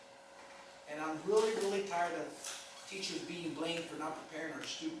teacher. And I'm really, really tired of teachers being blamed for not preparing our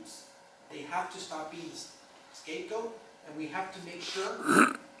students. They have to stop being the scapegoat, and we have to make sure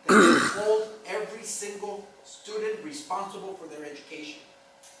that we hold every single student responsible for their education.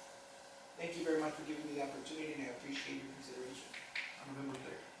 Thank you very much for giving me the opportunity, and I appreciate your consideration on November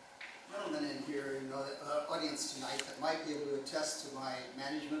 3rd. Gentleman in here in the audience tonight that might be able to attest to my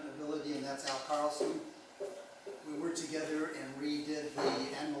management ability, and that's Al Carlson. We were together and redid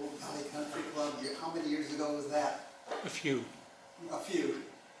the Antelope Valley Country Club. How many years ago was that? A few. A few.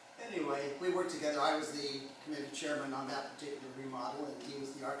 Anyway, we worked together. I was the committee chairman on that particular remodel, and he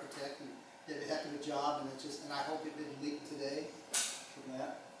was the architect, and did a heck of a job. And I hope it didn't leak today from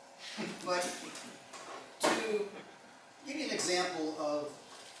that. But to give you an example of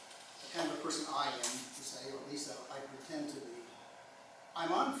the kind of a person I am, to say, or at least I pretend to be,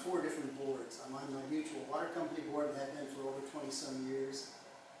 I'm on 4 different boards. I'm on the Mutual Water Company board and have been for over 20-some years.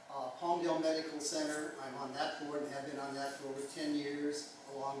 Palmdale Medical Center, I'm on that board and have been on that for over 10 years,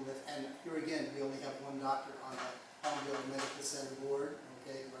 along with, and here again, we only have 1 doctor on the Palmdale Medical Center board,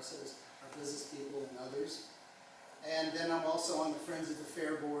 okay, the rest of us are business people and others. And then I'm also on the Friends of the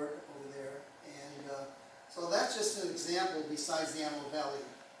Fair board over there. And so that's just an example besides the Antelope Valley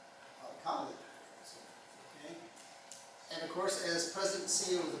College. Okay. And of course, as president and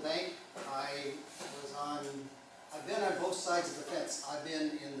CEO of the bank, I've been on both sides of the fence. I've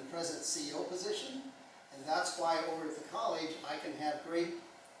been in the president CEO position, and that's why over at the college I can have great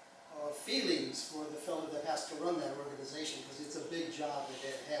feelings for the fellow that has to run that organization, because it's a big job that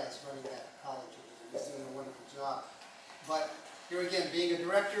Ed has running that college. He's doing a wonderful job. But here again, being a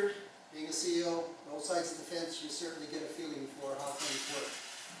director, being a CEO, both sides of the fence, you certainly get a feeling for how things work.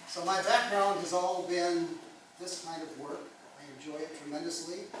 So my background has all been this kind of work. I enjoy it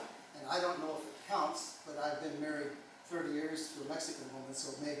tremendously, and I don't know if it counts, but I've been married 30 years to a Mexican woman,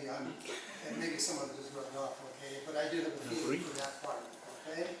 so maybe maybe some of it is rubbed off, okay? But I do have a feeling for that part of it,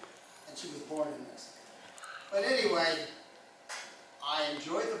 okay? And she was born in Mexico. But anyway, I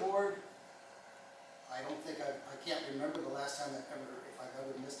enjoy the board. I don't think I can't remember the last time if I've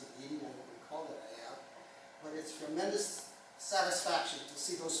ever missed a meeting. I don't recall that I have. But it's tremendous satisfaction to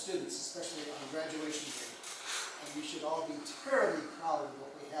see those students, especially on graduation day. And you should all be terribly proud of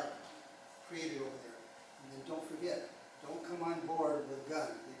what we have created over there. And then don't forget, don't come on board with a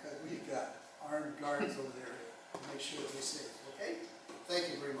gun, because we've got armed guards over there to make sure that we're safe, okay?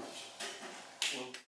 Thank you very much.